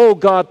thinking, oh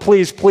God,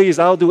 please, please,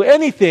 I'll do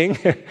anything,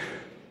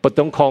 but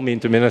don't call me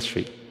into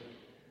ministry.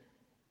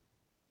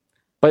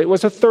 But it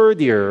was the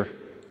third year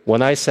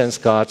when I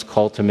sensed God's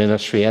call to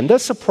ministry, and that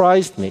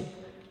surprised me.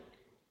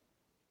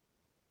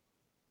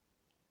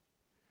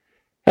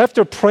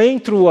 After praying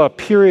through a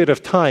period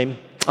of time,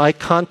 I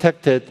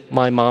contacted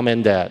my mom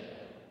and dad.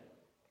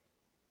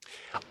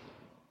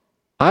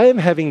 I am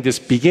having this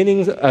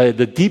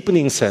the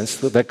deepening sense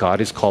that God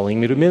is calling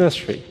me to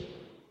ministry.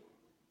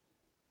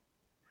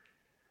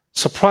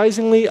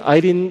 Surprisingly,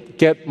 I didn't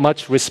get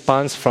much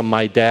response from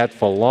my dad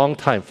for a long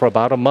time, for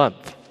about a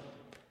month.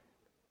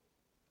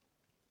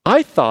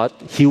 I thought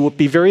he would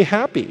be very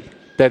happy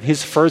that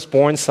his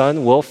firstborn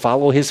son will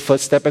follow his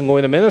footsteps and go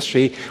into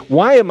ministry.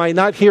 Why am I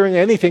not hearing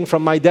anything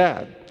from my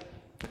dad?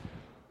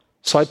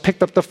 So I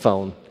picked up the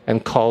phone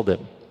and called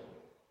him.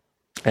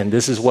 And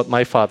this is what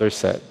my father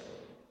said.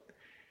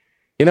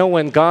 You know,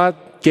 when God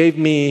gave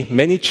me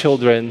many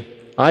children,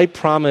 I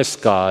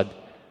promised God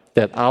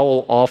that I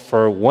will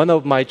offer one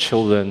of my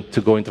children to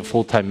go into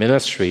full-time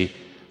ministry,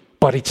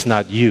 but it's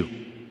not you.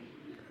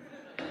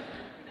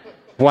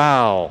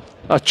 Wow,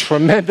 a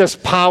tremendous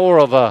power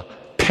of a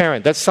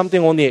parent. That's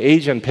something only an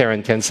Asian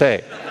parent can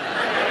say.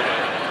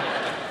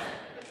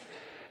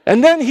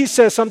 And then he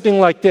says something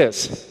like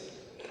this.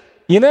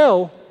 You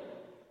know,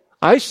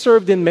 I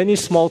served in many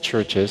small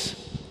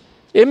churches,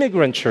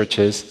 immigrant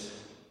churches,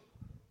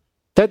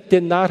 that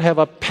did not have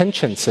a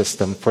pension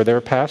system for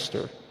their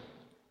pastor.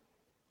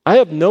 I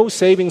have no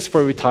savings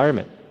for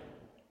retirement.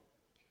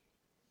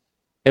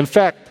 In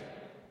fact,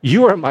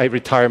 you are my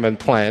retirement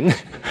plan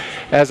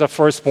as a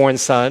firstborn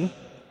son.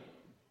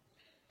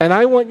 And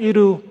I want you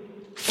to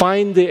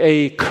find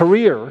a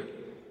career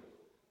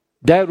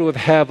that would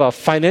have a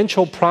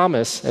financial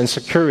promise and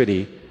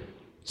security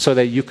so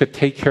that you could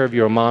take care of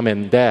your mom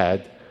and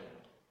dad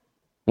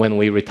when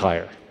we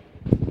retire.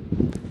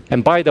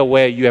 And by the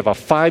way, you have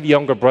 5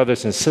 younger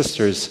brothers and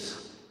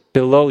sisters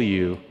below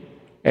you,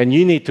 and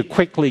you need to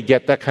quickly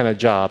get that kind of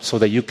job so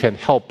that you can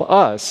help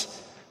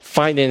us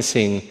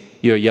financing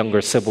your younger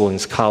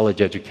siblings'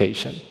 college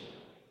education.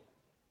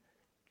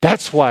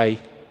 That's why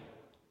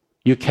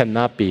you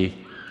cannot be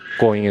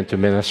going into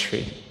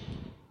ministry.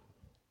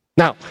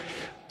 Now,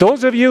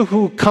 those of you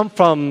who come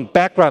from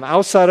background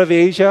outside of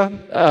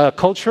Asia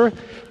culture,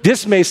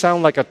 this may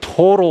sound like a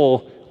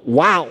total,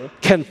 wow,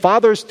 can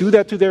fathers do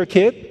that to their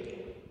kid?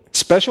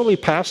 Especially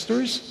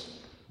pastors?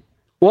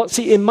 Well,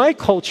 see, in my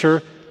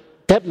culture,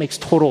 that makes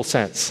total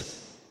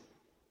sense.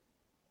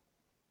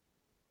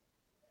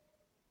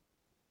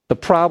 The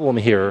problem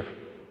here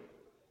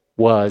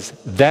was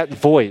that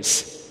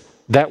voice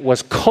that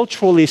was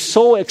culturally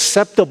so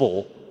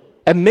acceptable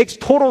and makes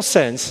total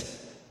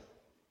sense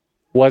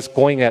was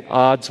going at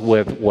odds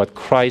with what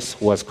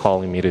Christ was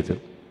calling me to do.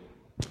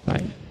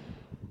 Right?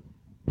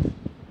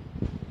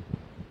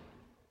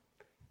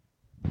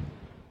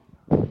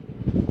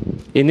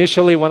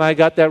 Initially, when I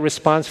got that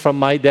response from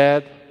my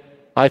dad,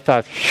 I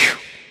thought, phew,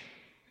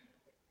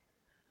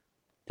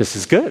 this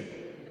is good.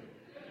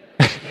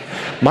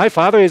 My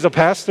father is a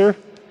pastor.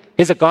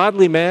 He's a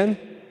godly man.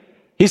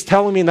 He's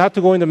telling me not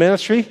to go into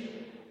ministry.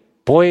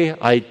 Boy,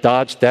 I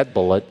dodged that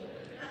bullet.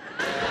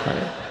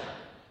 Right?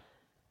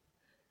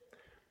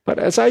 But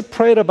as I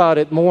prayed about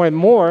it more and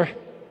more,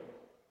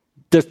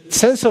 the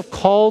sense of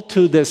call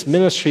to this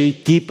ministry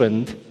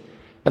deepened.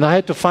 And I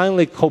had to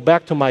finally go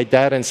back to my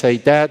dad and say,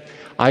 Dad,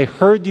 I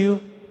heard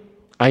you.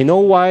 I know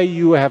why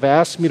you have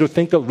asked me to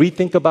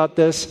rethink about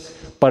this.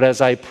 But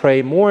as I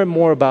pray more and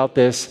more about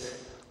this,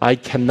 I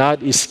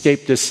cannot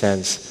escape the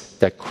sense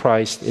that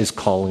Christ is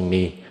calling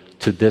me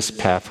to this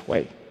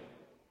pathway.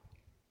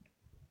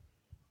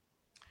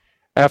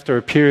 After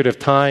a period of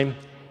time,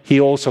 he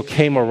also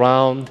came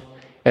around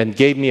and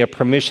gave me a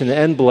permission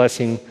and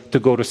blessing to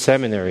go to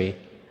seminary.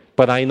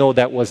 But I know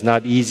that was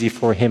not easy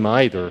for him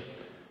either.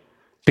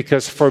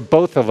 Because for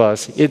both of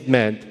us, it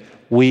meant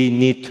we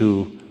need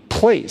to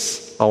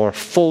place our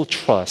full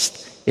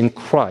trust in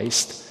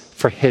Christ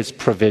for his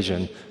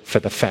provision for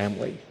the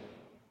family.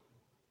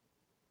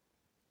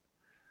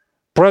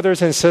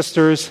 Brothers and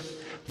sisters,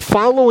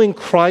 following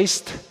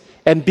Christ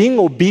and being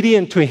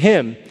obedient to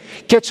him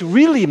gets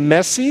really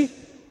messy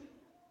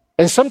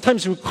and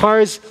sometimes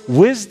requires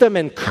wisdom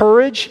and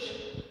courage,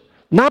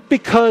 not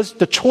because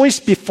the choice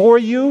before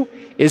you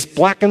is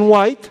black and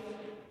white,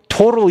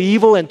 total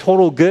evil and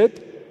total good,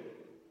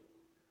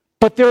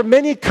 but there are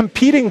many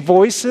competing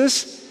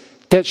voices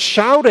that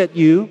shout at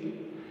you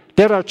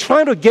that are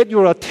trying to get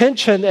your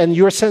attention and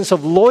your sense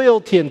of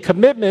loyalty and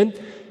commitment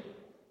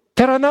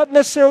that are not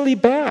necessarily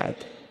bad.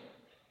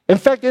 In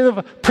fact, in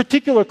a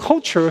particular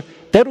culture,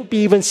 that would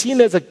be even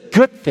seen as a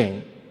good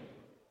thing.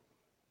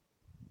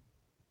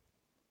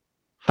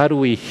 How do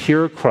we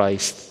hear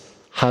Christ?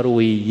 How do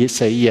we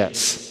say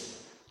yes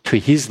to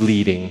his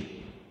leading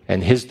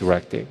and his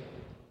directing?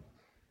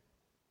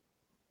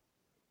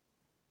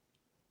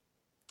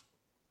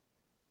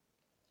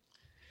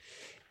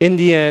 In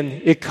the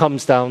end, it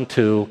comes down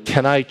to,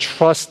 can I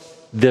trust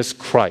this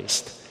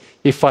Christ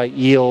if I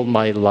yield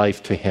my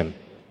life to him?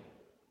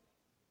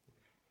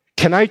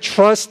 Can I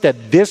trust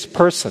that this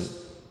person,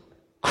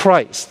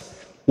 Christ,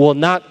 will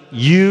not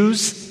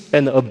use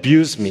and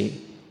abuse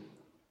me?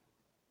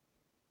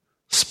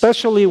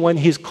 Especially when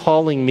he's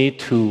calling me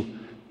to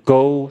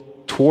go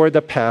toward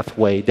a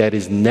pathway that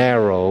is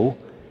narrow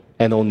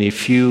and only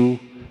few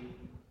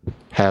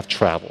have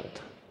traveled.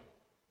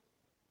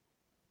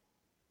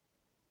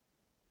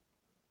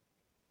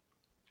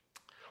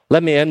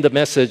 Let me end the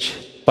message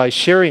by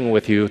sharing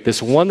with you this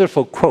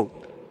wonderful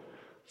quote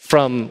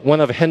from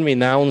one of Henry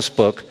Nouwen's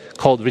book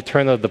called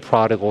Return of the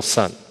Prodigal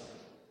Son.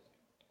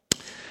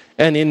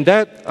 And in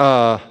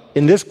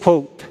this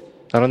quote,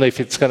 I don't know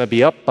if it's going to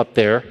be up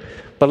there,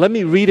 but let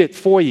me read it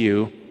for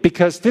you,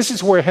 because this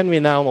is where Henry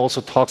Nouwen also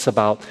talks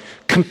about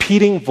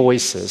competing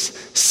voices,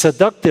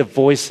 seductive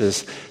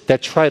voices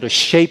that try to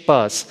shape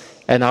us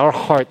and our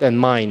heart and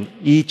mind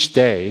each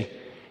day,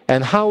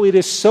 and how it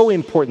is so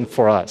important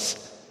for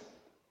us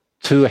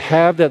to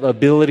have that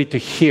ability to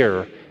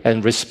hear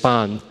and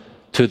respond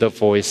to the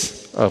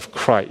voice of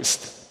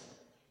Christ.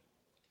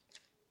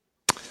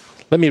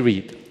 Let me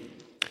read.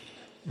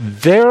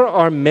 There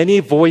are many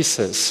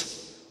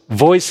voices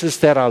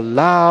that are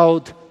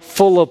loud,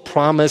 full of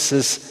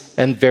promises,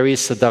 and very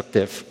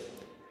seductive.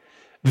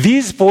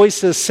 These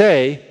voices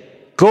say,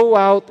 go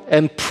out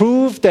and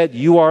prove that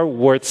you are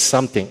worth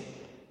something.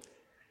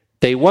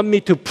 They want me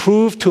to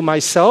prove to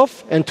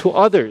myself and to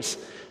others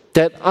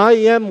that I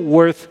am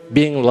worth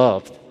being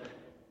loved.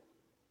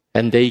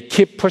 And they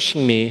keep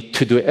pushing me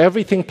to do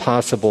everything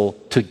possible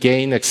to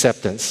gain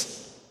acceptance.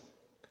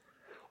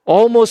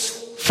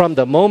 Almost from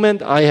the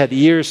moment I had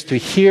ears to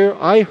hear,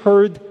 I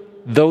heard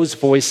those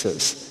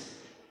voices,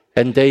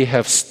 and they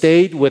have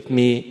stayed with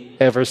me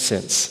ever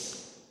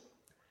since.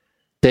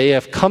 They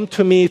have come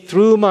to me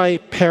through my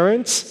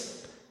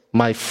parents,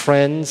 my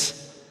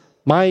friends,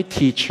 my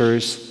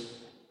teachers,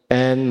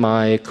 and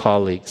my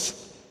colleagues.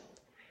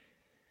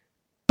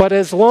 But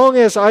as long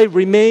as I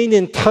remain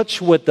in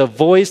touch with the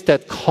voice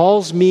that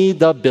calls me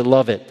the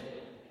beloved,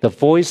 the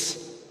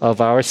voice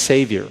of our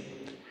Savior,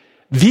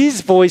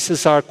 these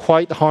voices are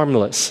quite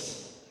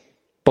harmless.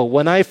 But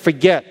when I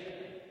forget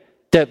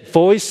that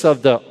voice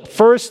of the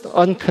first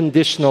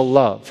unconditional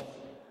love,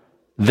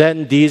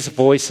 then these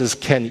voices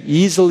can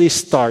easily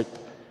start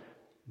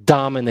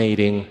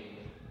dominating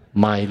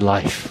my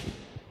life.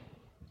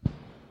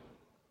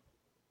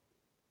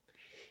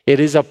 It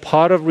is a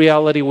part of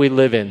reality we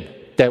live in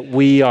that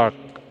we are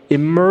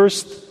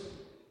immersed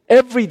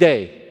every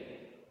day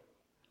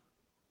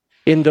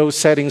in those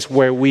settings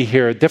where we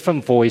hear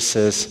different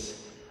voices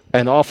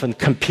and often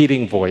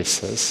competing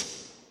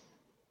voices.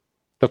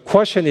 The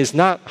question is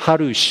not how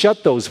to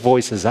shut those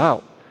voices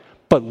out,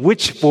 but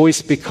which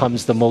voice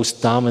becomes the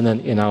most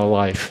dominant in our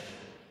life?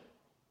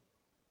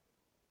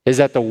 Is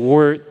that the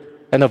word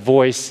and the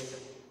voice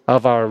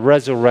of our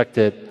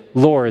resurrected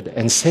Lord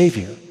and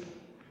Savior?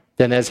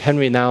 Then, as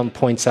Henry Nouwen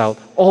points out,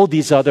 all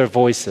these other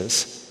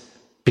voices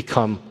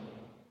become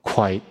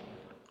quite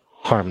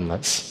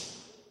harmless.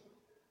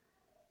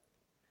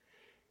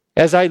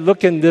 As I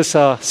look in this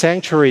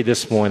sanctuary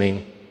this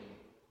morning,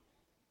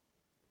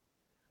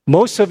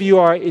 most of you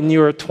are in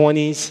your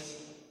 20s,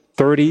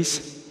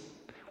 30s,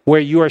 where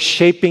you are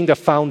shaping the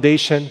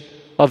foundation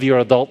of your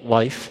adult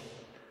life.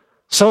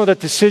 Some of the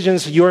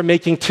decisions you are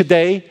making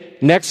today,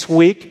 next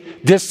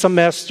week, this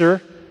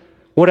semester,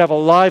 would have a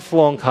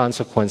lifelong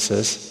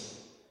consequences.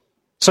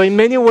 So in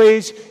many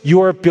ways,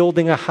 you are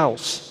building a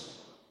house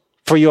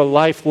for your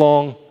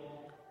lifelong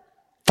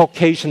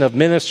vocation of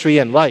ministry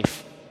and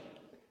life.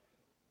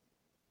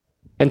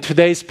 And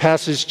today's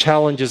passage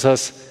challenges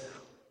us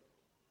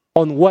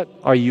on what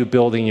are you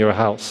building your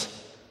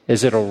house?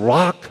 Is it a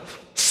rock,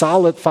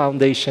 solid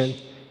foundation?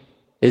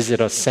 Is it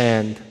a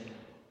sand?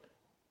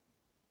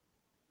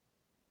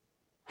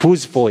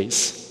 Whose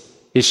voice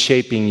is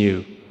shaping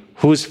you?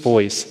 Whose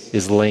voice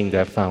is laying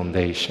that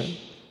foundation?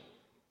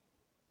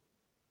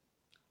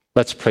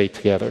 Let's pray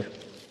together.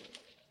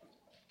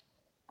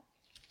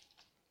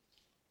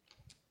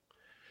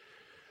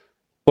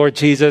 Lord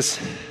Jesus,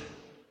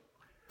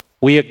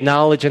 we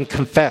acknowledge and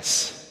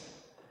confess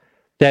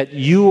that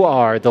you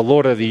are the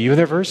Lord of the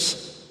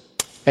universe,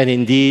 and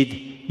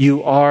indeed,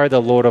 you are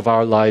the Lord of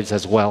our lives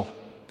as well.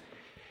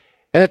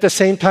 And at the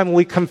same time,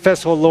 we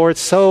confess, oh Lord,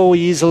 so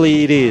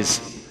easily it is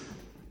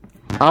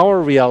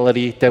our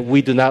reality that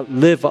we do not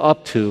live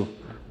up to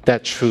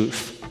that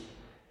truth.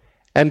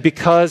 And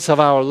because of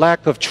our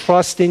lack of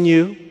trust in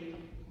you,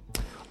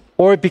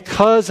 or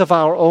because of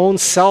our own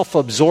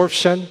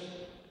self-absorption,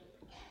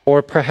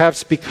 or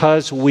perhaps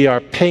because we are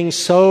paying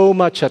so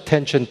much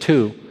attention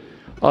to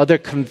other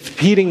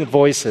competing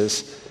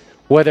voices,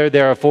 whether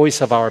they're a voice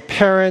of our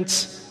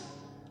parents,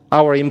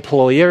 our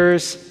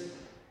employers,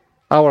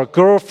 our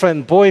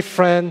girlfriend,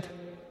 boyfriend,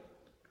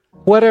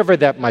 whatever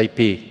that might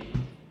be,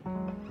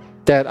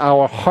 that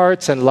our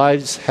hearts and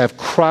lives have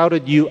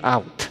crowded you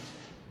out,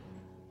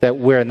 that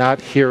we're not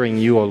hearing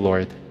you, O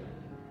Lord.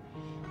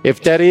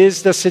 If that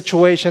is the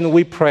situation,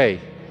 we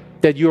pray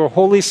that your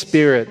Holy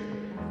Spirit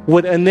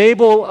would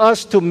enable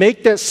us to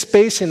make that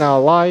space in our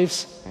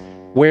lives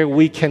where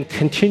we can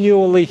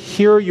continually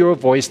hear your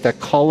voice that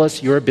calls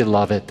us your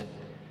beloved,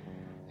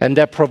 and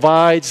that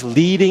provides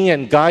leading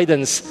and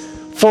guidance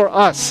for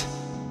us,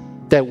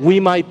 that we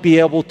might be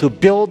able to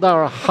build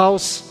our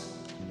house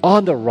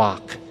on the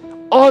rock,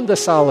 on the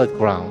solid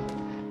ground,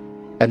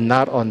 and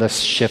not on the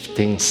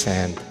shifting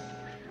sand.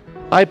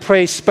 I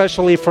pray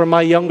especially for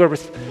my younger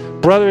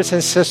brothers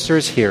and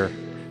sisters here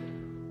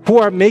who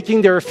are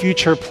making their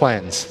future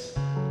plans,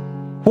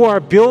 who are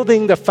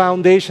building the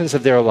foundations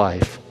of their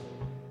life,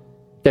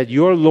 that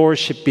your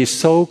Lordship be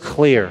so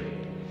clear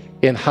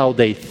in how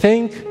they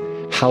think,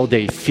 how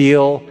they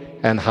feel,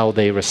 and how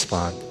they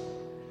respond.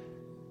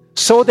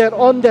 So that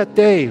on that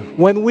day,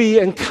 when we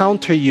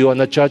encounter you on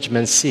the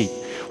judgment seat,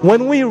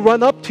 when we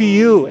run up to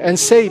you and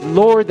say,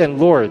 Lord and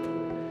Lord,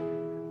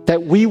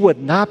 that we would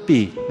not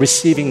be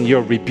receiving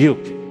your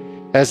rebuke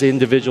as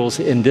individuals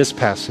in this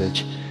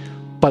passage,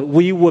 but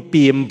we would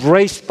be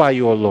embraced by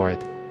your Lord,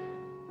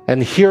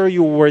 and hear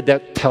your word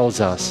that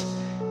tells us,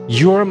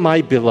 you're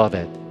my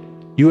beloved.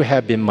 You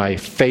have been my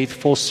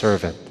faithful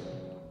servant.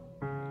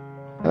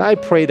 And I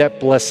pray that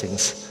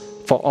blessings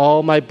for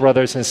all my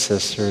brothers and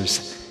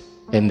sisters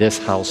in this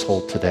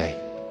household today.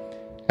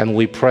 And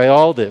we pray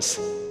all this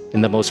in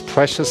the most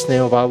precious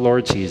name of our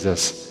Lord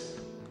Jesus.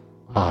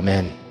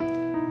 Amen.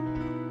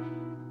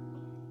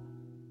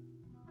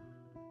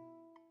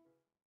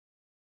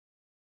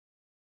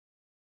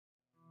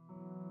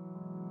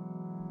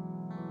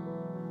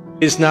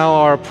 It is now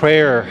our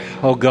prayer,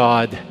 oh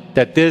God,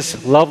 that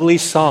this lovely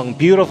song,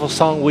 beautiful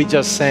song we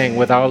just sang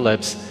with our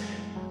lips,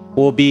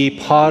 will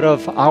be part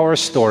of our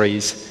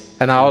stories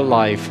and our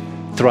life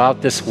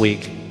throughout this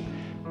week.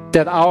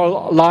 That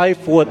our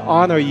life would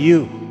honor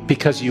you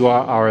because you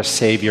are our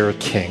Savior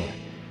King.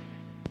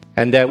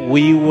 And that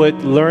we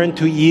would learn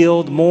to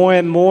yield more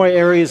and more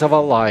areas of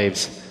our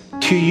lives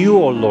to you,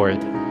 O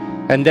Lord.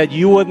 And that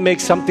you would make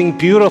something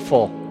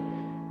beautiful,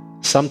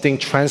 something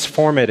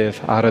transformative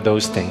out of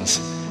those things.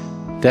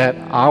 That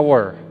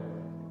our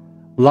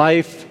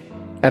life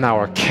and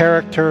our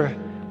character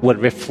would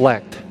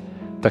reflect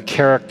the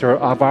character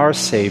of our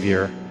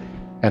Savior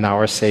and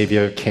our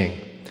Savior King.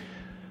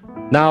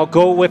 Now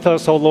go with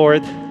us, O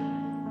Lord,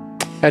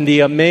 and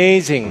the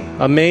amazing,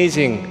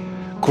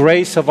 amazing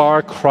grace of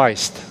our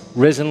Christ,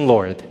 risen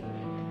Lord,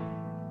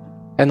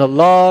 and the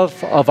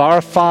love of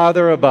our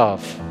Father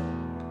above,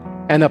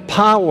 and the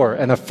power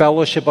and the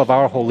fellowship of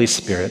our Holy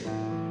Spirit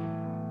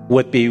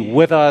would be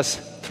with us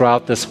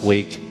throughout this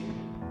week.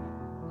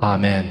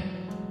 Amen.